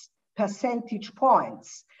points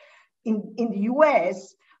in the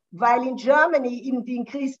US, while in Germany it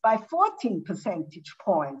increased by 14 percentage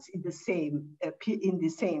points in the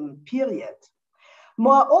same period.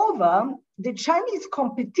 Moreover, the Chinese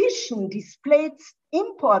competition displaced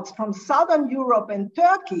imports from Southern Europe and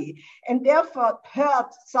Turkey, and therefore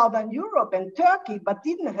hurt Southern Europe and Turkey, but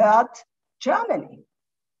didn't hurt Germany.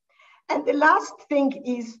 And the last thing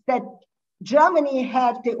is that Germany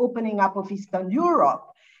had the opening up of Eastern Europe.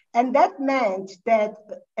 And that meant that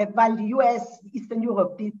while the US, Eastern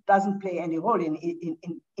Europe doesn't play any role in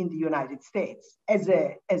the United States as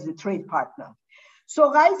a trade partner.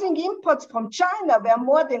 So rising imports from China were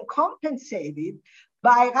more than compensated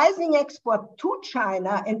by rising export to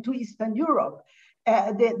China and to Eastern Europe.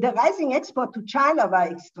 The rising export to China were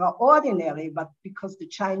extraordinary, but because the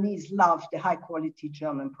Chinese love the high quality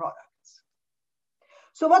German products.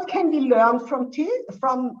 So what can we learn from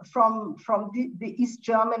the East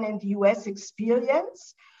German and US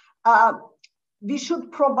experience? We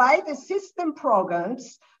should provide assistance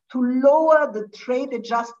programs to lower the trade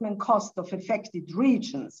adjustment cost of affected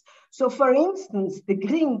regions. So for instance, the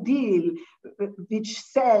Green Deal, which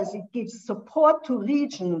says it gives support to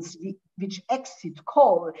regions which exit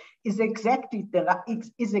coal, is exactly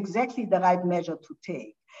the right measure to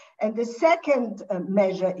take. And the second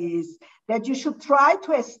measure is that you should try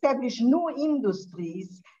to establish new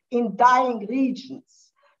industries in dying regions.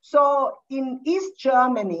 So in East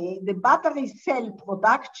Germany, the battery cell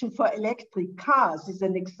production for electric cars is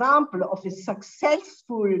an example of a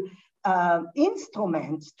successful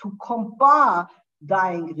instrument to combat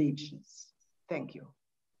dying regions. Thank you.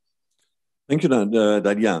 Thank you,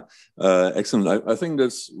 Dalia. Excellent. I think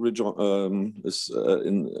this is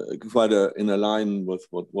quite in a line with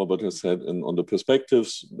what Robert has said on the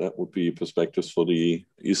perspectives. That would be perspectives for the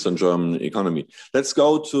Eastern German economy. Let's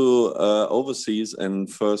go to overseas, and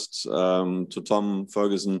first to Tom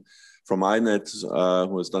Ferguson from INET,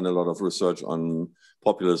 who has done a lot of research on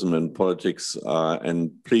populism and politics.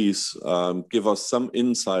 And please give us some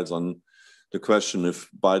insights on the question if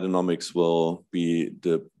Bidenomics will be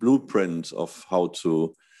the blueprint of how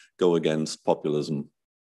to go against populism.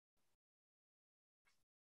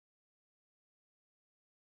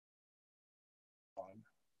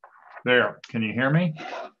 There, can you hear me?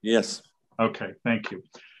 Yes. Okay, thank you.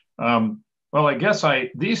 Well, I guess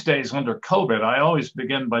these days under COVID, I always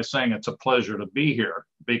begin by saying it's a pleasure to be here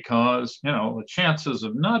because, you know, the chances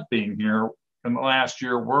of not being here in the last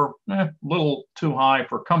year were a little too high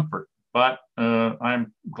for comfort. But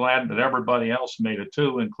I'm glad that everybody else made it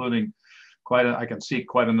too, including I can see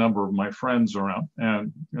quite a number of my friends around,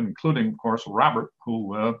 and including, of course, Robert,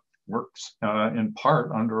 who works in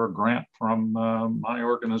part under a grant from my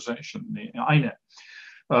organization, the INET.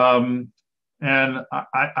 And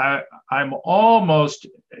I'm almost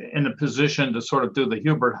in a position to sort of do the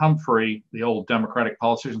Hubert Humphrey, the old Democratic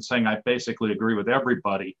politician, saying I basically agree with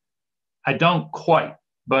everybody. I don't quite.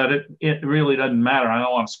 But it really doesn't matter. I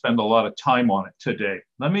don't want to spend a lot of time on it today.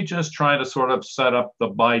 Let me just try to sort of set up the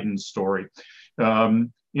Biden story.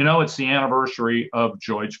 You know, it's the anniversary of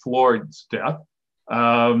George Floyd's death.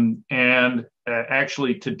 And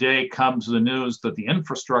actually today comes the news that the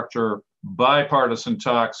infrastructure bipartisan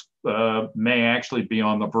talks may actually be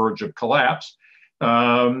on the verge of collapse.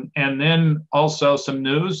 And then also some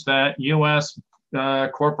news that U.S.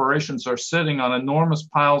 corporations are sitting on enormous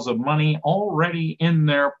piles of money already in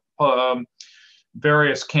their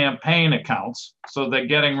various campaign accounts. So they're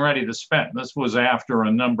getting ready to spend. This was after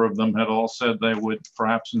a number of them had all said they would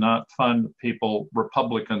perhaps not fund people,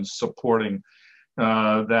 Republicans supporting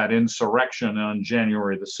that insurrection on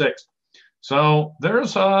January the 6th. So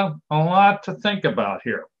there's a lot to think about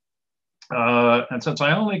here. And since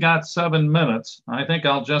I only got 7 minutes, I think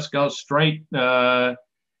I'll just go straight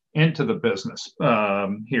into the business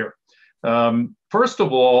here. First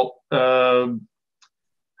of all,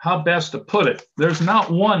 how best to put it? There's not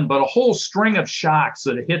one, but a whole string of shocks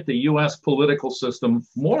that hit the U.S. political system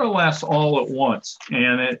more or less all at once.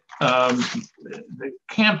 And the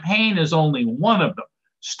campaign is only one of them.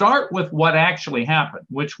 Start with what actually happened,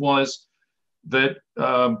 which was that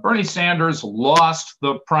Bernie Sanders lost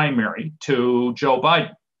the primary to Joe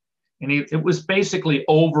Biden. And it was basically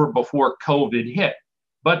over before COVID hit.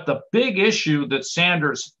 But the big issue that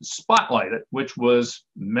Sanders spotlighted, which was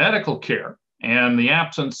medical care and the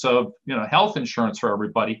absence of health insurance for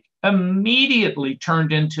everybody, immediately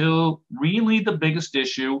turned into really the biggest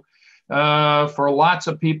issue for lots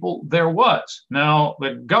of people there was. Now,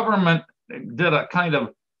 the government did a kind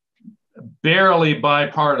of barely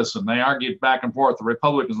bipartisan. They argued back and forth, the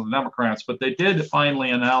Republicans and the Democrats, but they did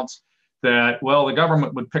finally announce that, well, the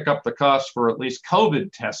government would pick up the cost for at least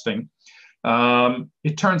COVID testing.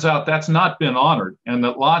 It turns out that's not been honored, and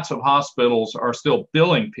that lots of hospitals are still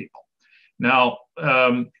billing people. Now,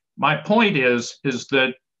 my point is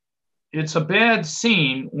that it's a bad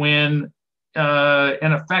scene when,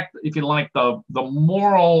 in effect, if you like, the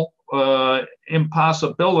moral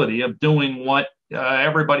impossibility of doing what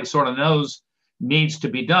everybody sort of knows needs to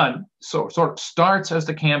be done, so sort of starts as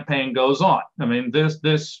the campaign goes on. I mean,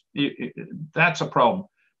 that's a problem.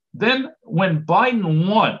 Then when Biden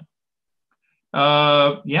won,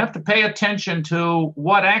 you have to pay attention to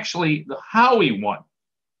how he won.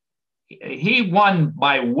 He won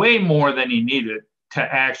by way more than he needed to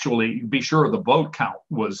actually be sure the vote count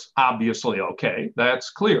was obviously okay. That's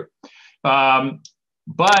clear.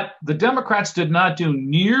 But the Democrats did not do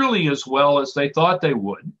nearly as well as they thought they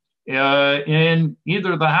would in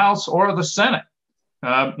either the House or the Senate.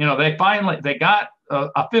 They got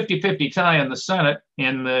a 50-50 tie in the Senate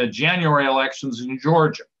in the January elections in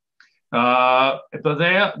Georgia. But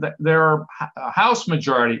their House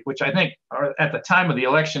majority, which I think at the time of the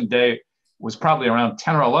election day was probably around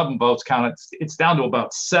 10 or 11 votes counted, it's down to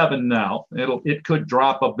about 7 now. It could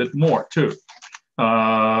drop a bit more too.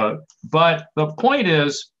 But the point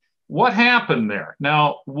is, what happened there?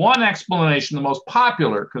 Now, one explanation, the most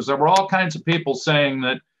popular, because there were all kinds of people saying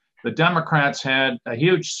that the Democrats had a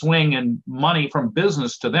huge swing in money from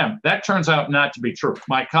business to them. That turns out not to be true.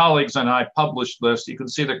 My colleagues and I published this. You can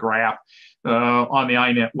see the graph on the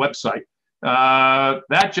INET website.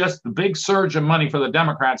 The big surge of money for the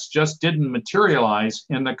Democrats just didn't materialize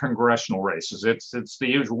in the congressional races. It's the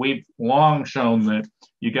usual. We've long shown that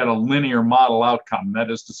you get a linear model outcome.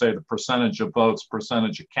 That is to say, the percentage of votes,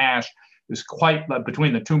 percentage of cash is quite,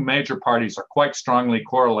 between the two major parties, are quite strongly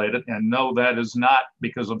correlated. And no, that is not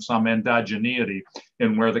because of some endogeneity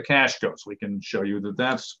in where the cash goes. We can show you that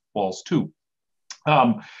that's false too.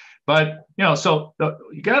 But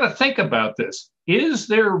you got to think about this. Is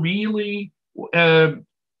there really,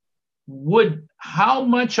 how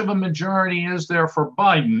much of a majority is there for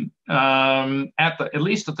Biden at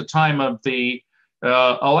least at the time of the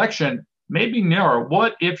election? Maybe narrow.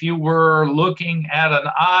 What if you were looking at an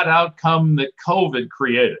odd outcome that COVID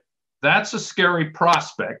created? That's a scary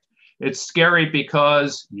prospect. It's scary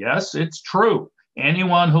because, yes, it's true.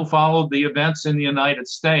 Anyone who followed the events in the United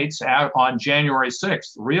States on January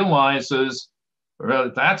 6th realizes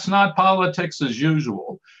that's not politics as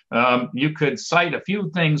usual. You could cite a few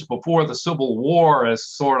things before the Civil War as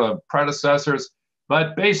sort of predecessors,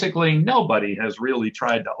 but basically nobody has really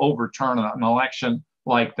tried to overturn an election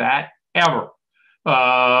like that ever.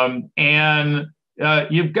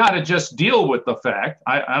 You've got to just deal with the fact,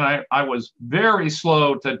 I was very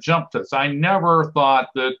slow to jump to this. I never thought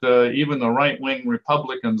that even the right-wing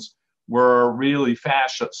Republicans were really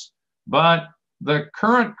fascist. But the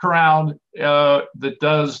current crowd that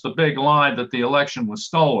does the big lie that the election was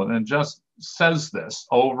stolen and just says this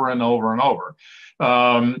over and over and over,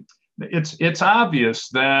 it's obvious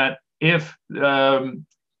that if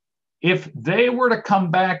they were to come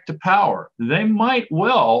back to power, they might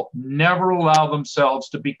well never allow themselves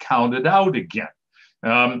to be counted out again.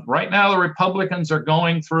 Right now, the Republicans are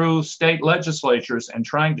going through state legislatures and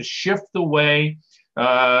trying to shift the way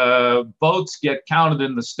votes get counted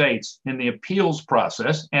in the states in the appeals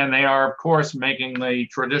process. And they are, of course, making the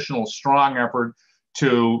traditional strong effort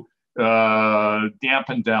to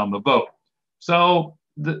dampen down the vote. So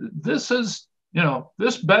this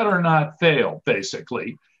better not fail,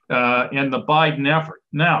 basically. In the Biden effort.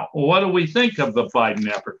 Now, what do we think of the Biden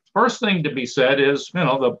effort? First thing to be said is,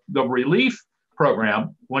 the relief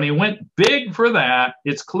program, when he went big for that,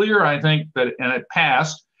 it's clear, I think, that, and it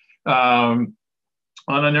passed on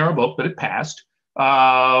a narrow vote, but it passed.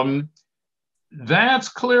 That's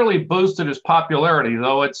clearly boosted his popularity,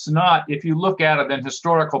 though it's not, if you look at it in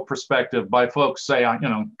historical perspective by folks, say,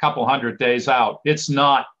 a couple hundred days out, it's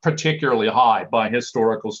not particularly high by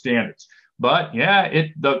historical standards. But yeah,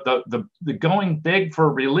 the going big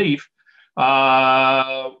for relief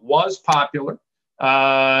was popular,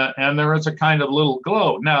 and there is a kind of little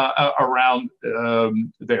glow now around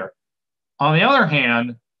there. On the other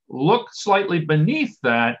hand, look slightly beneath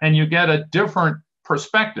that and you get a different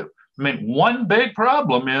perspective. I mean, one big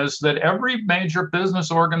problem is that every major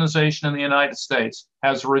business organization in the United States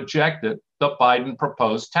has rejected the Biden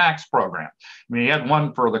proposed tax program. I mean, he had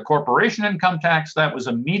one for the corporation income tax that was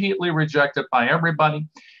immediately rejected by everybody,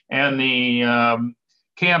 and the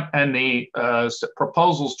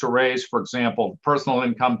proposals to raise, for example, personal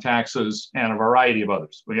income taxes and a variety of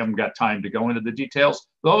others. We haven't got time to go into the details.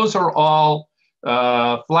 Those are all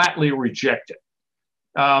flatly rejected.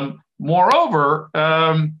 Moreover,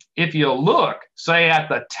 if you look, say, at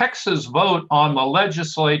the Texas vote on the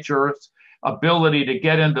legislature's ability to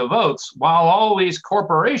get into votes, while all these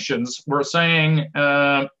corporations were saying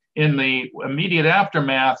in the immediate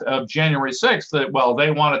aftermath of January 6th that, well, they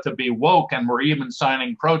wanted to be woke and were even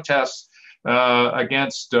signing protests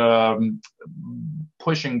against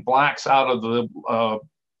pushing blacks out of the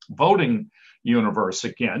voting universe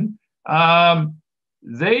again.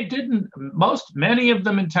 Many of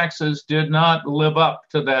them in Texas did not live up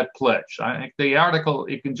to that pledge. I think the article,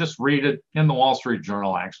 you can just read it in the Wall Street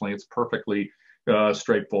Journal, actually. It's perfectly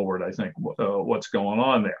straightforward, I think, what's going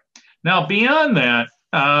on there. Now, beyond that,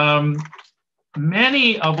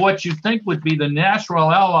 many of what you think would be the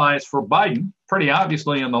natural allies for Biden, pretty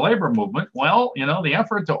obviously in the labor movement, well, you know, the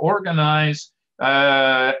effort to organize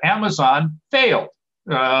Amazon failed.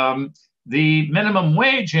 The minimum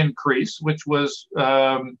wage increase, which was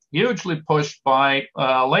hugely pushed by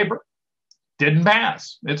labor, didn't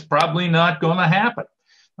pass. It's probably not going to happen.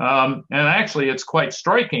 And actually, it's quite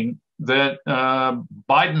striking that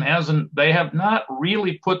Biden they have not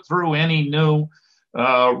really put through any new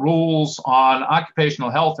rules on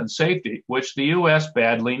occupational health and safety, which the U.S.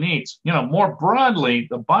 badly needs. You know, more broadly,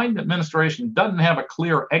 the Biden administration doesn't have a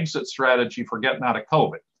clear exit strategy for getting out of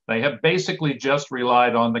COVID. They have basically just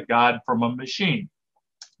relied on the God from a machine,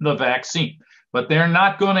 the vaccine. But they're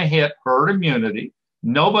not going to hit herd immunity.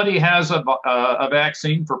 Nobody has a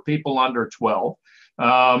vaccine for people under 12.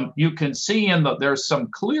 You can see there's some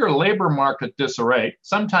clear labor market disarray,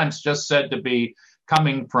 sometimes just said to be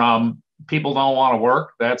coming from people don't want to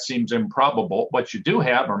work. That seems improbable. What you do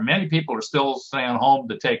have are many people are still staying home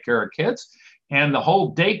to take care of kids. And the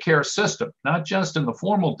whole daycare system, not just in the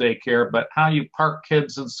formal daycare, but how you park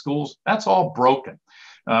kids in schools, that's all broken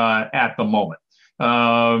at the moment.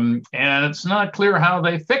 And it's not clear how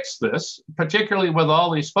they fix this, particularly with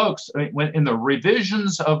all these folks. I mean, in the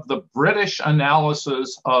revisions of the British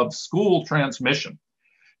analysis of school transmission,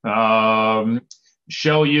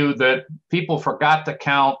 show you that people forgot to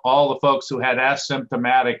count all the folks who had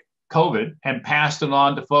asymptomatic COVID and passed it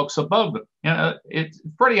on to folks above them. You know, it's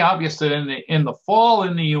pretty obvious that in the fall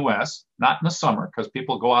in the U.S., not in the summer, because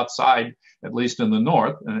people go outside, at least in the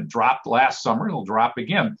north, and it dropped last summer, it'll drop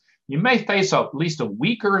again. You may face at least a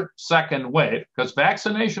weaker second wave, because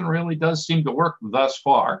vaccination really does seem to work thus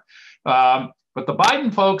far. But the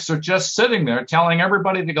Biden folks are just sitting there telling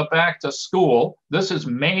everybody to go back to school. This is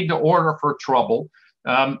made to order for trouble.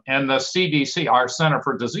 And the CDC, our Center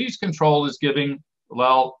for Disease Control, is giving,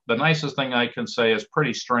 well, the nicest thing I can say is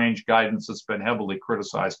pretty strange guidance that's been heavily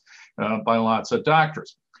criticized by lots of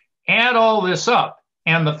doctors. Add all this up,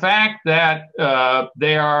 and the fact that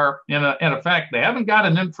they are, in effect, they haven't got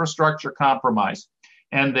an infrastructure compromise,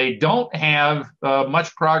 and they don't have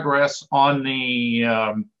much progress on the,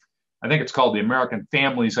 I think it's called the American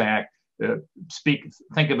Families Act.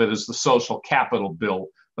 Think of it as the social capital bill,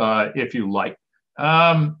 if you like.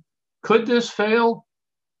 Could this fail?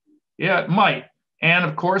 Yeah, it might. And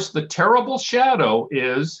of course, the terrible shadow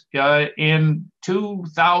is in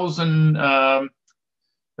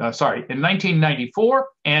 1994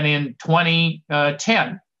 and in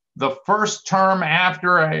 2010, the first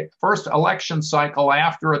election cycle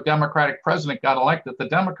after a Democratic president got elected, the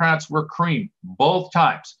Democrats were creamed both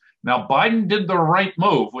times. Now, Biden did the right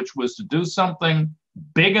move, which was to do something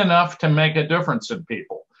big enough to make a difference in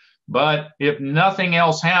people. But if nothing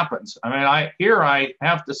else happens, I mean, I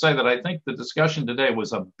have to say that I think the discussion today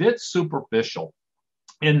was a bit superficial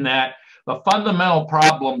in that the fundamental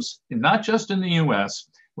problems, not just in the US,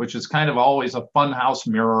 which is kind of always a funhouse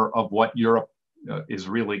mirror of what Europe is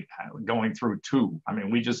really going through too. I mean,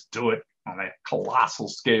 we just do it on a colossal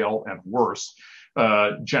scale and worse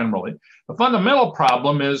generally. The fundamental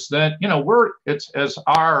problem is that, you know, it's as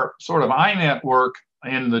our sort of iNetwork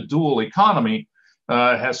in the dual economy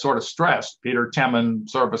has sort of stressed, Peter Thiemo,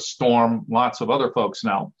 Service Storm, lots of other folks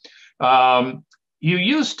now. You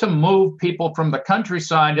used to move people from the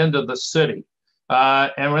countryside into the city,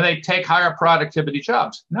 and when they take higher productivity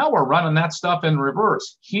jobs. Now we're running that stuff in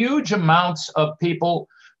reverse. Huge amounts of people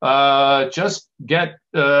just can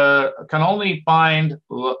only find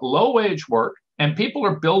low wage work And people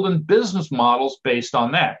are building business models based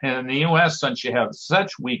on that. And in the US, since you have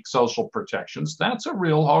such weak social protections, that's a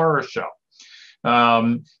real horror show.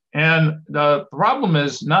 And the problem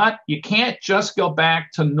is you can't just go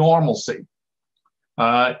back to normalcy.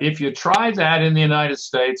 If you try that in the United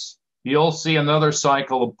States, you'll see another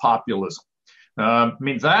cycle of populism. I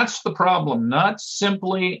mean, that's the problem, not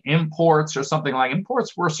simply imports or something like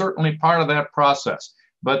imports were certainly part of that process.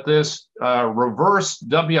 But this reverse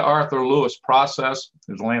W. Arthur Lewis process,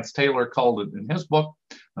 as Lance Taylor called it in his book,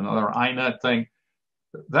 another INET thing,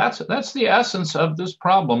 that's the essence of this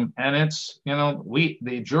problem. And it's,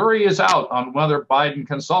 the jury is out on whether Biden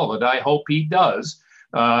can solve it. I hope he does,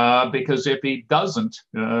 because if he doesn't,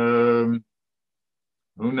 who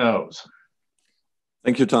knows?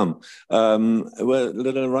 Thank you, Tom. We're a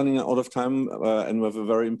little running out of time, and we have a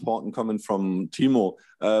very important comment from Thiemo.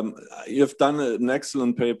 You've done an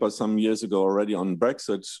excellent paper some years ago already on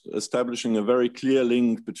Brexit, establishing a very clear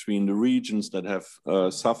link between the regions that have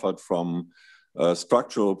suffered from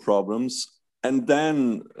structural problems and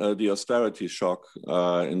then the austerity shock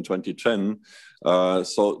in 2010.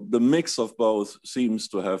 So the mix of both seems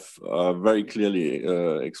to have very clearly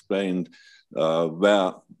explained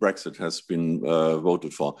where Brexit has been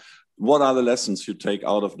voted for. What are the lessons you take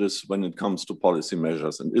out of this when it comes to policy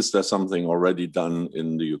measures? And is there something already done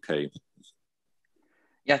in the UK?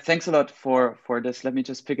 Yeah, thanks a lot for this. Let me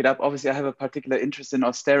just pick it up. Obviously, I have a particular interest in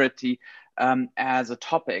austerity as a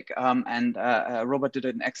topic, and Robert did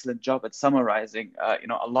an excellent job at summarizing,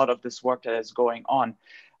 a lot of this work that is going on.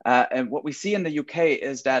 And what we see in the UK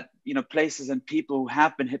is that, places and people who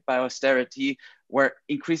have been hit by austerity were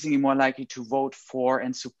increasingly more likely to vote for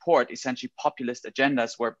and support essentially populist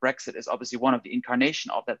agendas, where Brexit is obviously one of the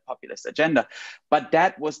incarnation of that populist agenda. But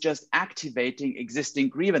that was just activating existing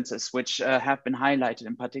grievances, which have been highlighted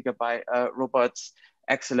in particular by Robert's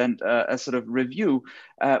excellent sort of review,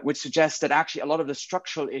 which suggests that actually a lot of the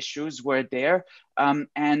structural issues were there,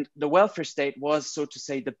 and the welfare state was, so to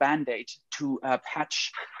say, the band-aid to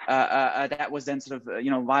patch that was then sort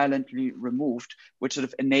of violently removed, which sort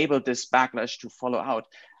of enabled this backlash to follow out.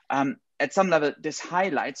 At some level, this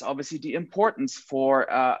highlights obviously the importance for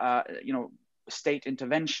state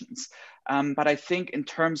interventions. But I think in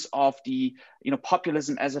terms of the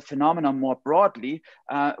populism as a phenomenon more broadly,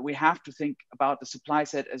 we have to think about the supply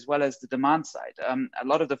side as well as the demand side. A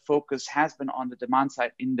lot of the focus has been on the demand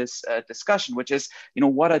side in this discussion, which is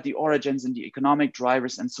what are the origins and the economic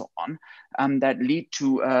drivers and so on that lead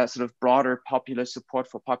to sort of broader popular support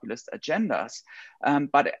for populist agendas.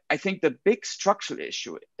 But I think the big structural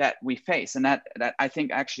issue that we face, and that I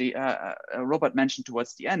think actually Robert mentioned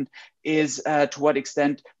towards the end, is to what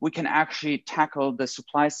extent we can actually tackle the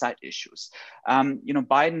supply side issues.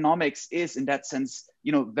 Bidenomics is in that sense,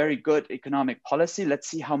 very good economic policy. Let's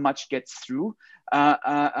see how much gets through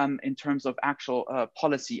in terms of actual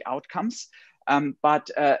policy outcomes. But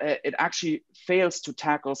it actually fails to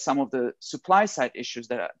tackle some of the supply side issues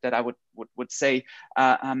that I would say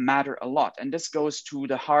matter a lot. And this goes to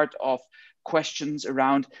the heart of questions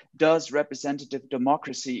around, does representative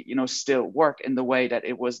democracy still work in the way that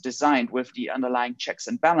it was designed with the underlying checks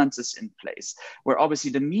and balances in place, where obviously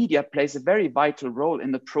the media plays a very vital role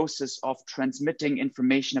in the process of transmitting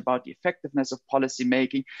information about the effectiveness of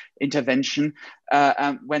policymaking intervention,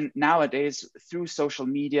 when nowadays through social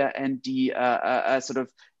media and the sort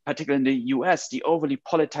of, particularly in the US, the overly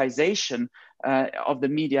politicization of the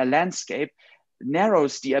media landscape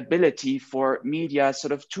narrows the ability for media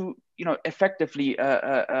sort of to effectively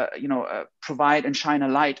provide and shine a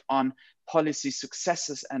light on policy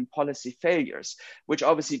successes and policy failures, which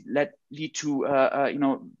obviously lead to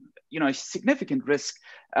a significant risk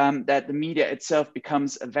that the media itself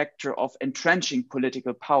becomes a vector of entrenching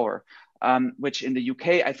political power, which in the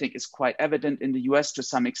UK I think is quite evident. In the US to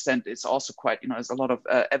some extent it's also quite, there's a lot of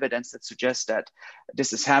evidence that suggests that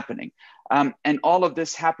this is happening. And all of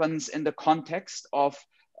this happens in the context of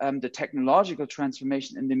the technological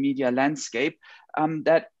transformation in the media landscape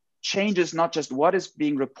that changes not just what is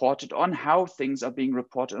being reported on, how things are being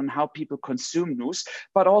reported on, how people consume news,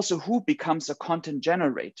 but also who becomes a content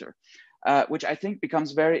generator, which I think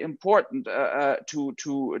becomes very important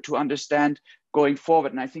to understand going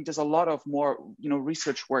forward. And I think there's a lot of more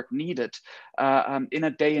research work needed in a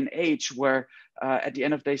day and age where at the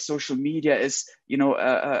end of the day, social media is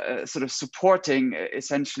sort of supporting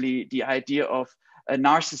essentially the idea of a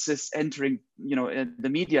narcissist entering the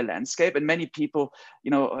media landscape, and many people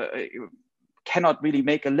cannot really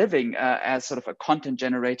make a living as sort of a content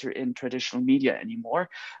generator in traditional media anymore.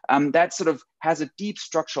 That sort of has a deep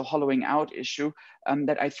structural hollowing out issue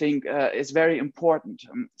that I think is very important.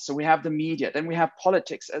 So we have the media, then we have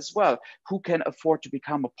politics as well. Who can afford to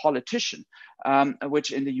become a politician,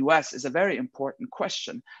 which in the US is a very important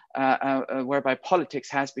question, whereby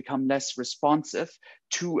politics has become less responsive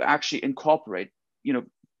to actually incorporate,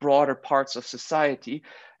 broader parts of society,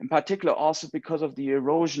 in particular also because of the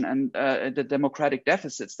erosion and the democratic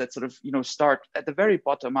deficits that sort of start at the very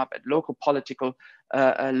bottom up at local political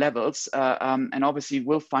levels, and obviously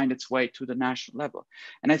will find its way to the national level.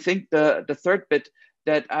 And I think the third bit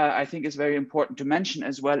that I think is very important to mention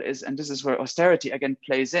as well is, and this is where austerity again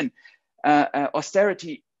plays in,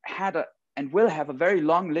 austerity had and will have a very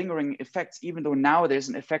long lingering effects, even though now there's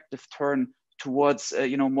an effective turn towards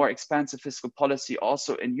more expansive fiscal policy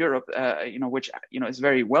also in Europe, which is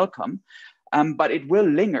very welcome. But it will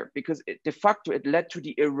linger because de facto it led to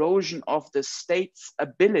the erosion of the state's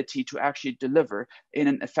ability to actually deliver in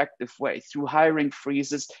an effective way. Through hiring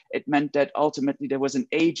freezes, it meant that ultimately there was an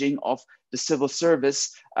aging of the civil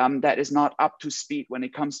service that is not up to speed when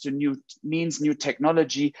it comes to new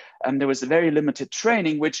technology. There was a very limited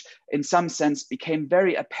training, which in some sense became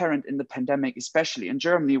very apparent in the pandemic, especially in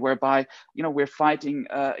Germany, whereby we're fighting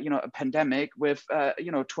a pandemic with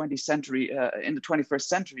 20th century in the 21st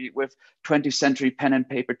century with 20th century pen and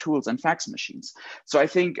paper tools and fax machines. So I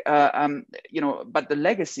think but the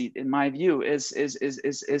legacy, in my view, is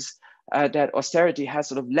that austerity has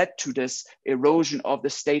sort of led to this erosion of the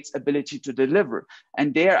state's ability to deliver.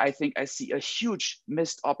 And there, I think I see a huge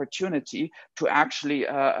missed opportunity to actually,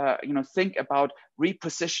 think about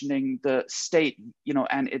repositioning the state,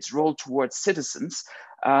 and its role towards citizens,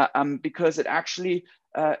 because it actually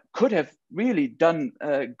could have really done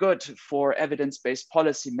good for evidence-based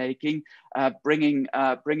policy making, bringing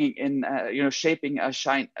in,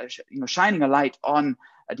 shining a light on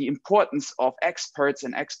the importance of experts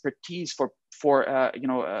and expertise for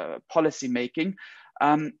policy making.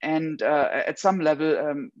 And at some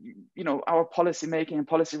level, our policy making and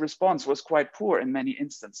policy response was quite poor in many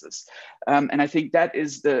instances. And I think that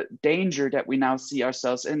is the danger that we now see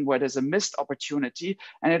ourselves in, where there's a missed opportunity.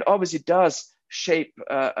 And it obviously does shape,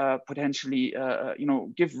 potentially,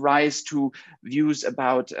 give rise to views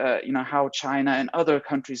about, how China and other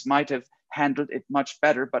countries might have handled it much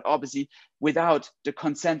better, but obviously without the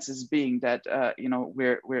consensus being that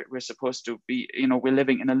we're supposed to be, we're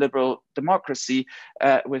living in a liberal democracy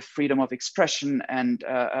with freedom of expression and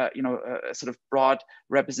a sort of broad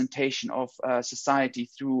representation of society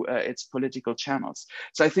through its political channels.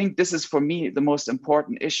 So I think this is, for me, the most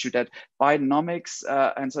important issue, that Bidenomics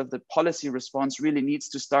and sort of the policy response really needs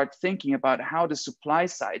to start thinking about how the supply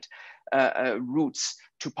side routes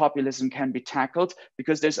to populism can be tackled,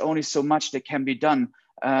 because there's only so much that can be done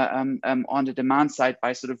on the demand side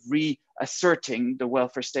by sort of reasserting the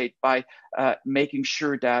welfare state, by making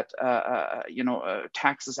sure that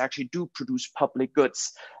taxes actually do produce public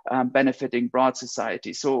goods benefiting broad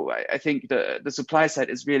society. So I think the supply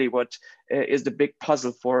side is really what is the big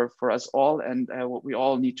puzzle for us all, and what we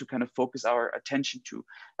all need to kind of focus our attention to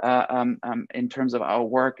in terms of our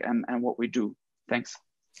work and what we do. Thanks.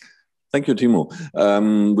 Thank you, Thiemo.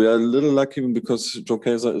 We are a little lucky because Joe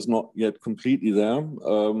Kaiser is not yet completely there,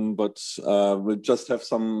 but we just have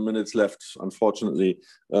some minutes left, unfortunately.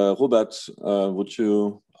 Robert, would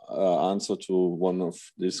you answer to one of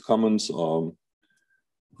these comments? Or?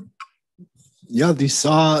 Yeah, these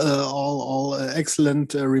are all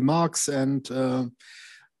excellent remarks, and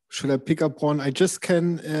should I pick up one? I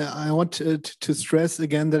want to stress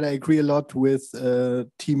again that I agree a lot with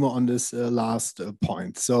Thiemo on this last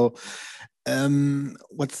point. So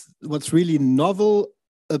what's really novel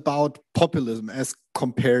about populism as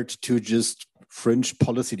compared to just fringe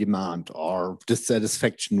policy demand or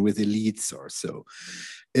dissatisfaction with elites or so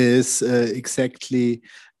is exactly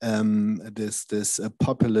this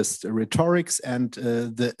populist rhetorics and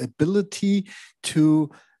the ability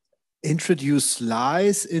to introduce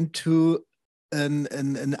lies into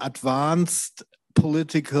an advanced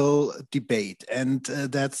political debate, and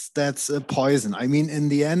that's a poison. I mean, in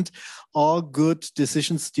the end, all good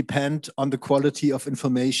decisions depend on the quality of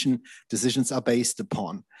information decisions are based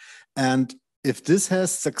upon. And if this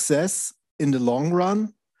has success in the long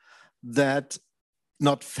run, that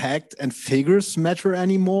not fact and figures matter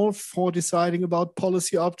anymore for deciding about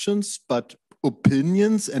policy options, but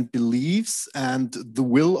opinions and beliefs and the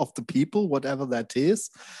will of the people, whatever that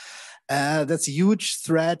is, That's a huge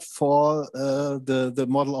threat for the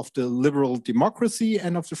model of the liberal democracy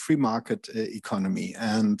and of the free market economy.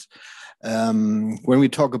 And when we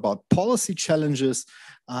talk about policy challenges,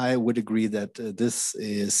 I would agree that this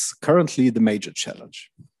is currently the major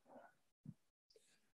challenge.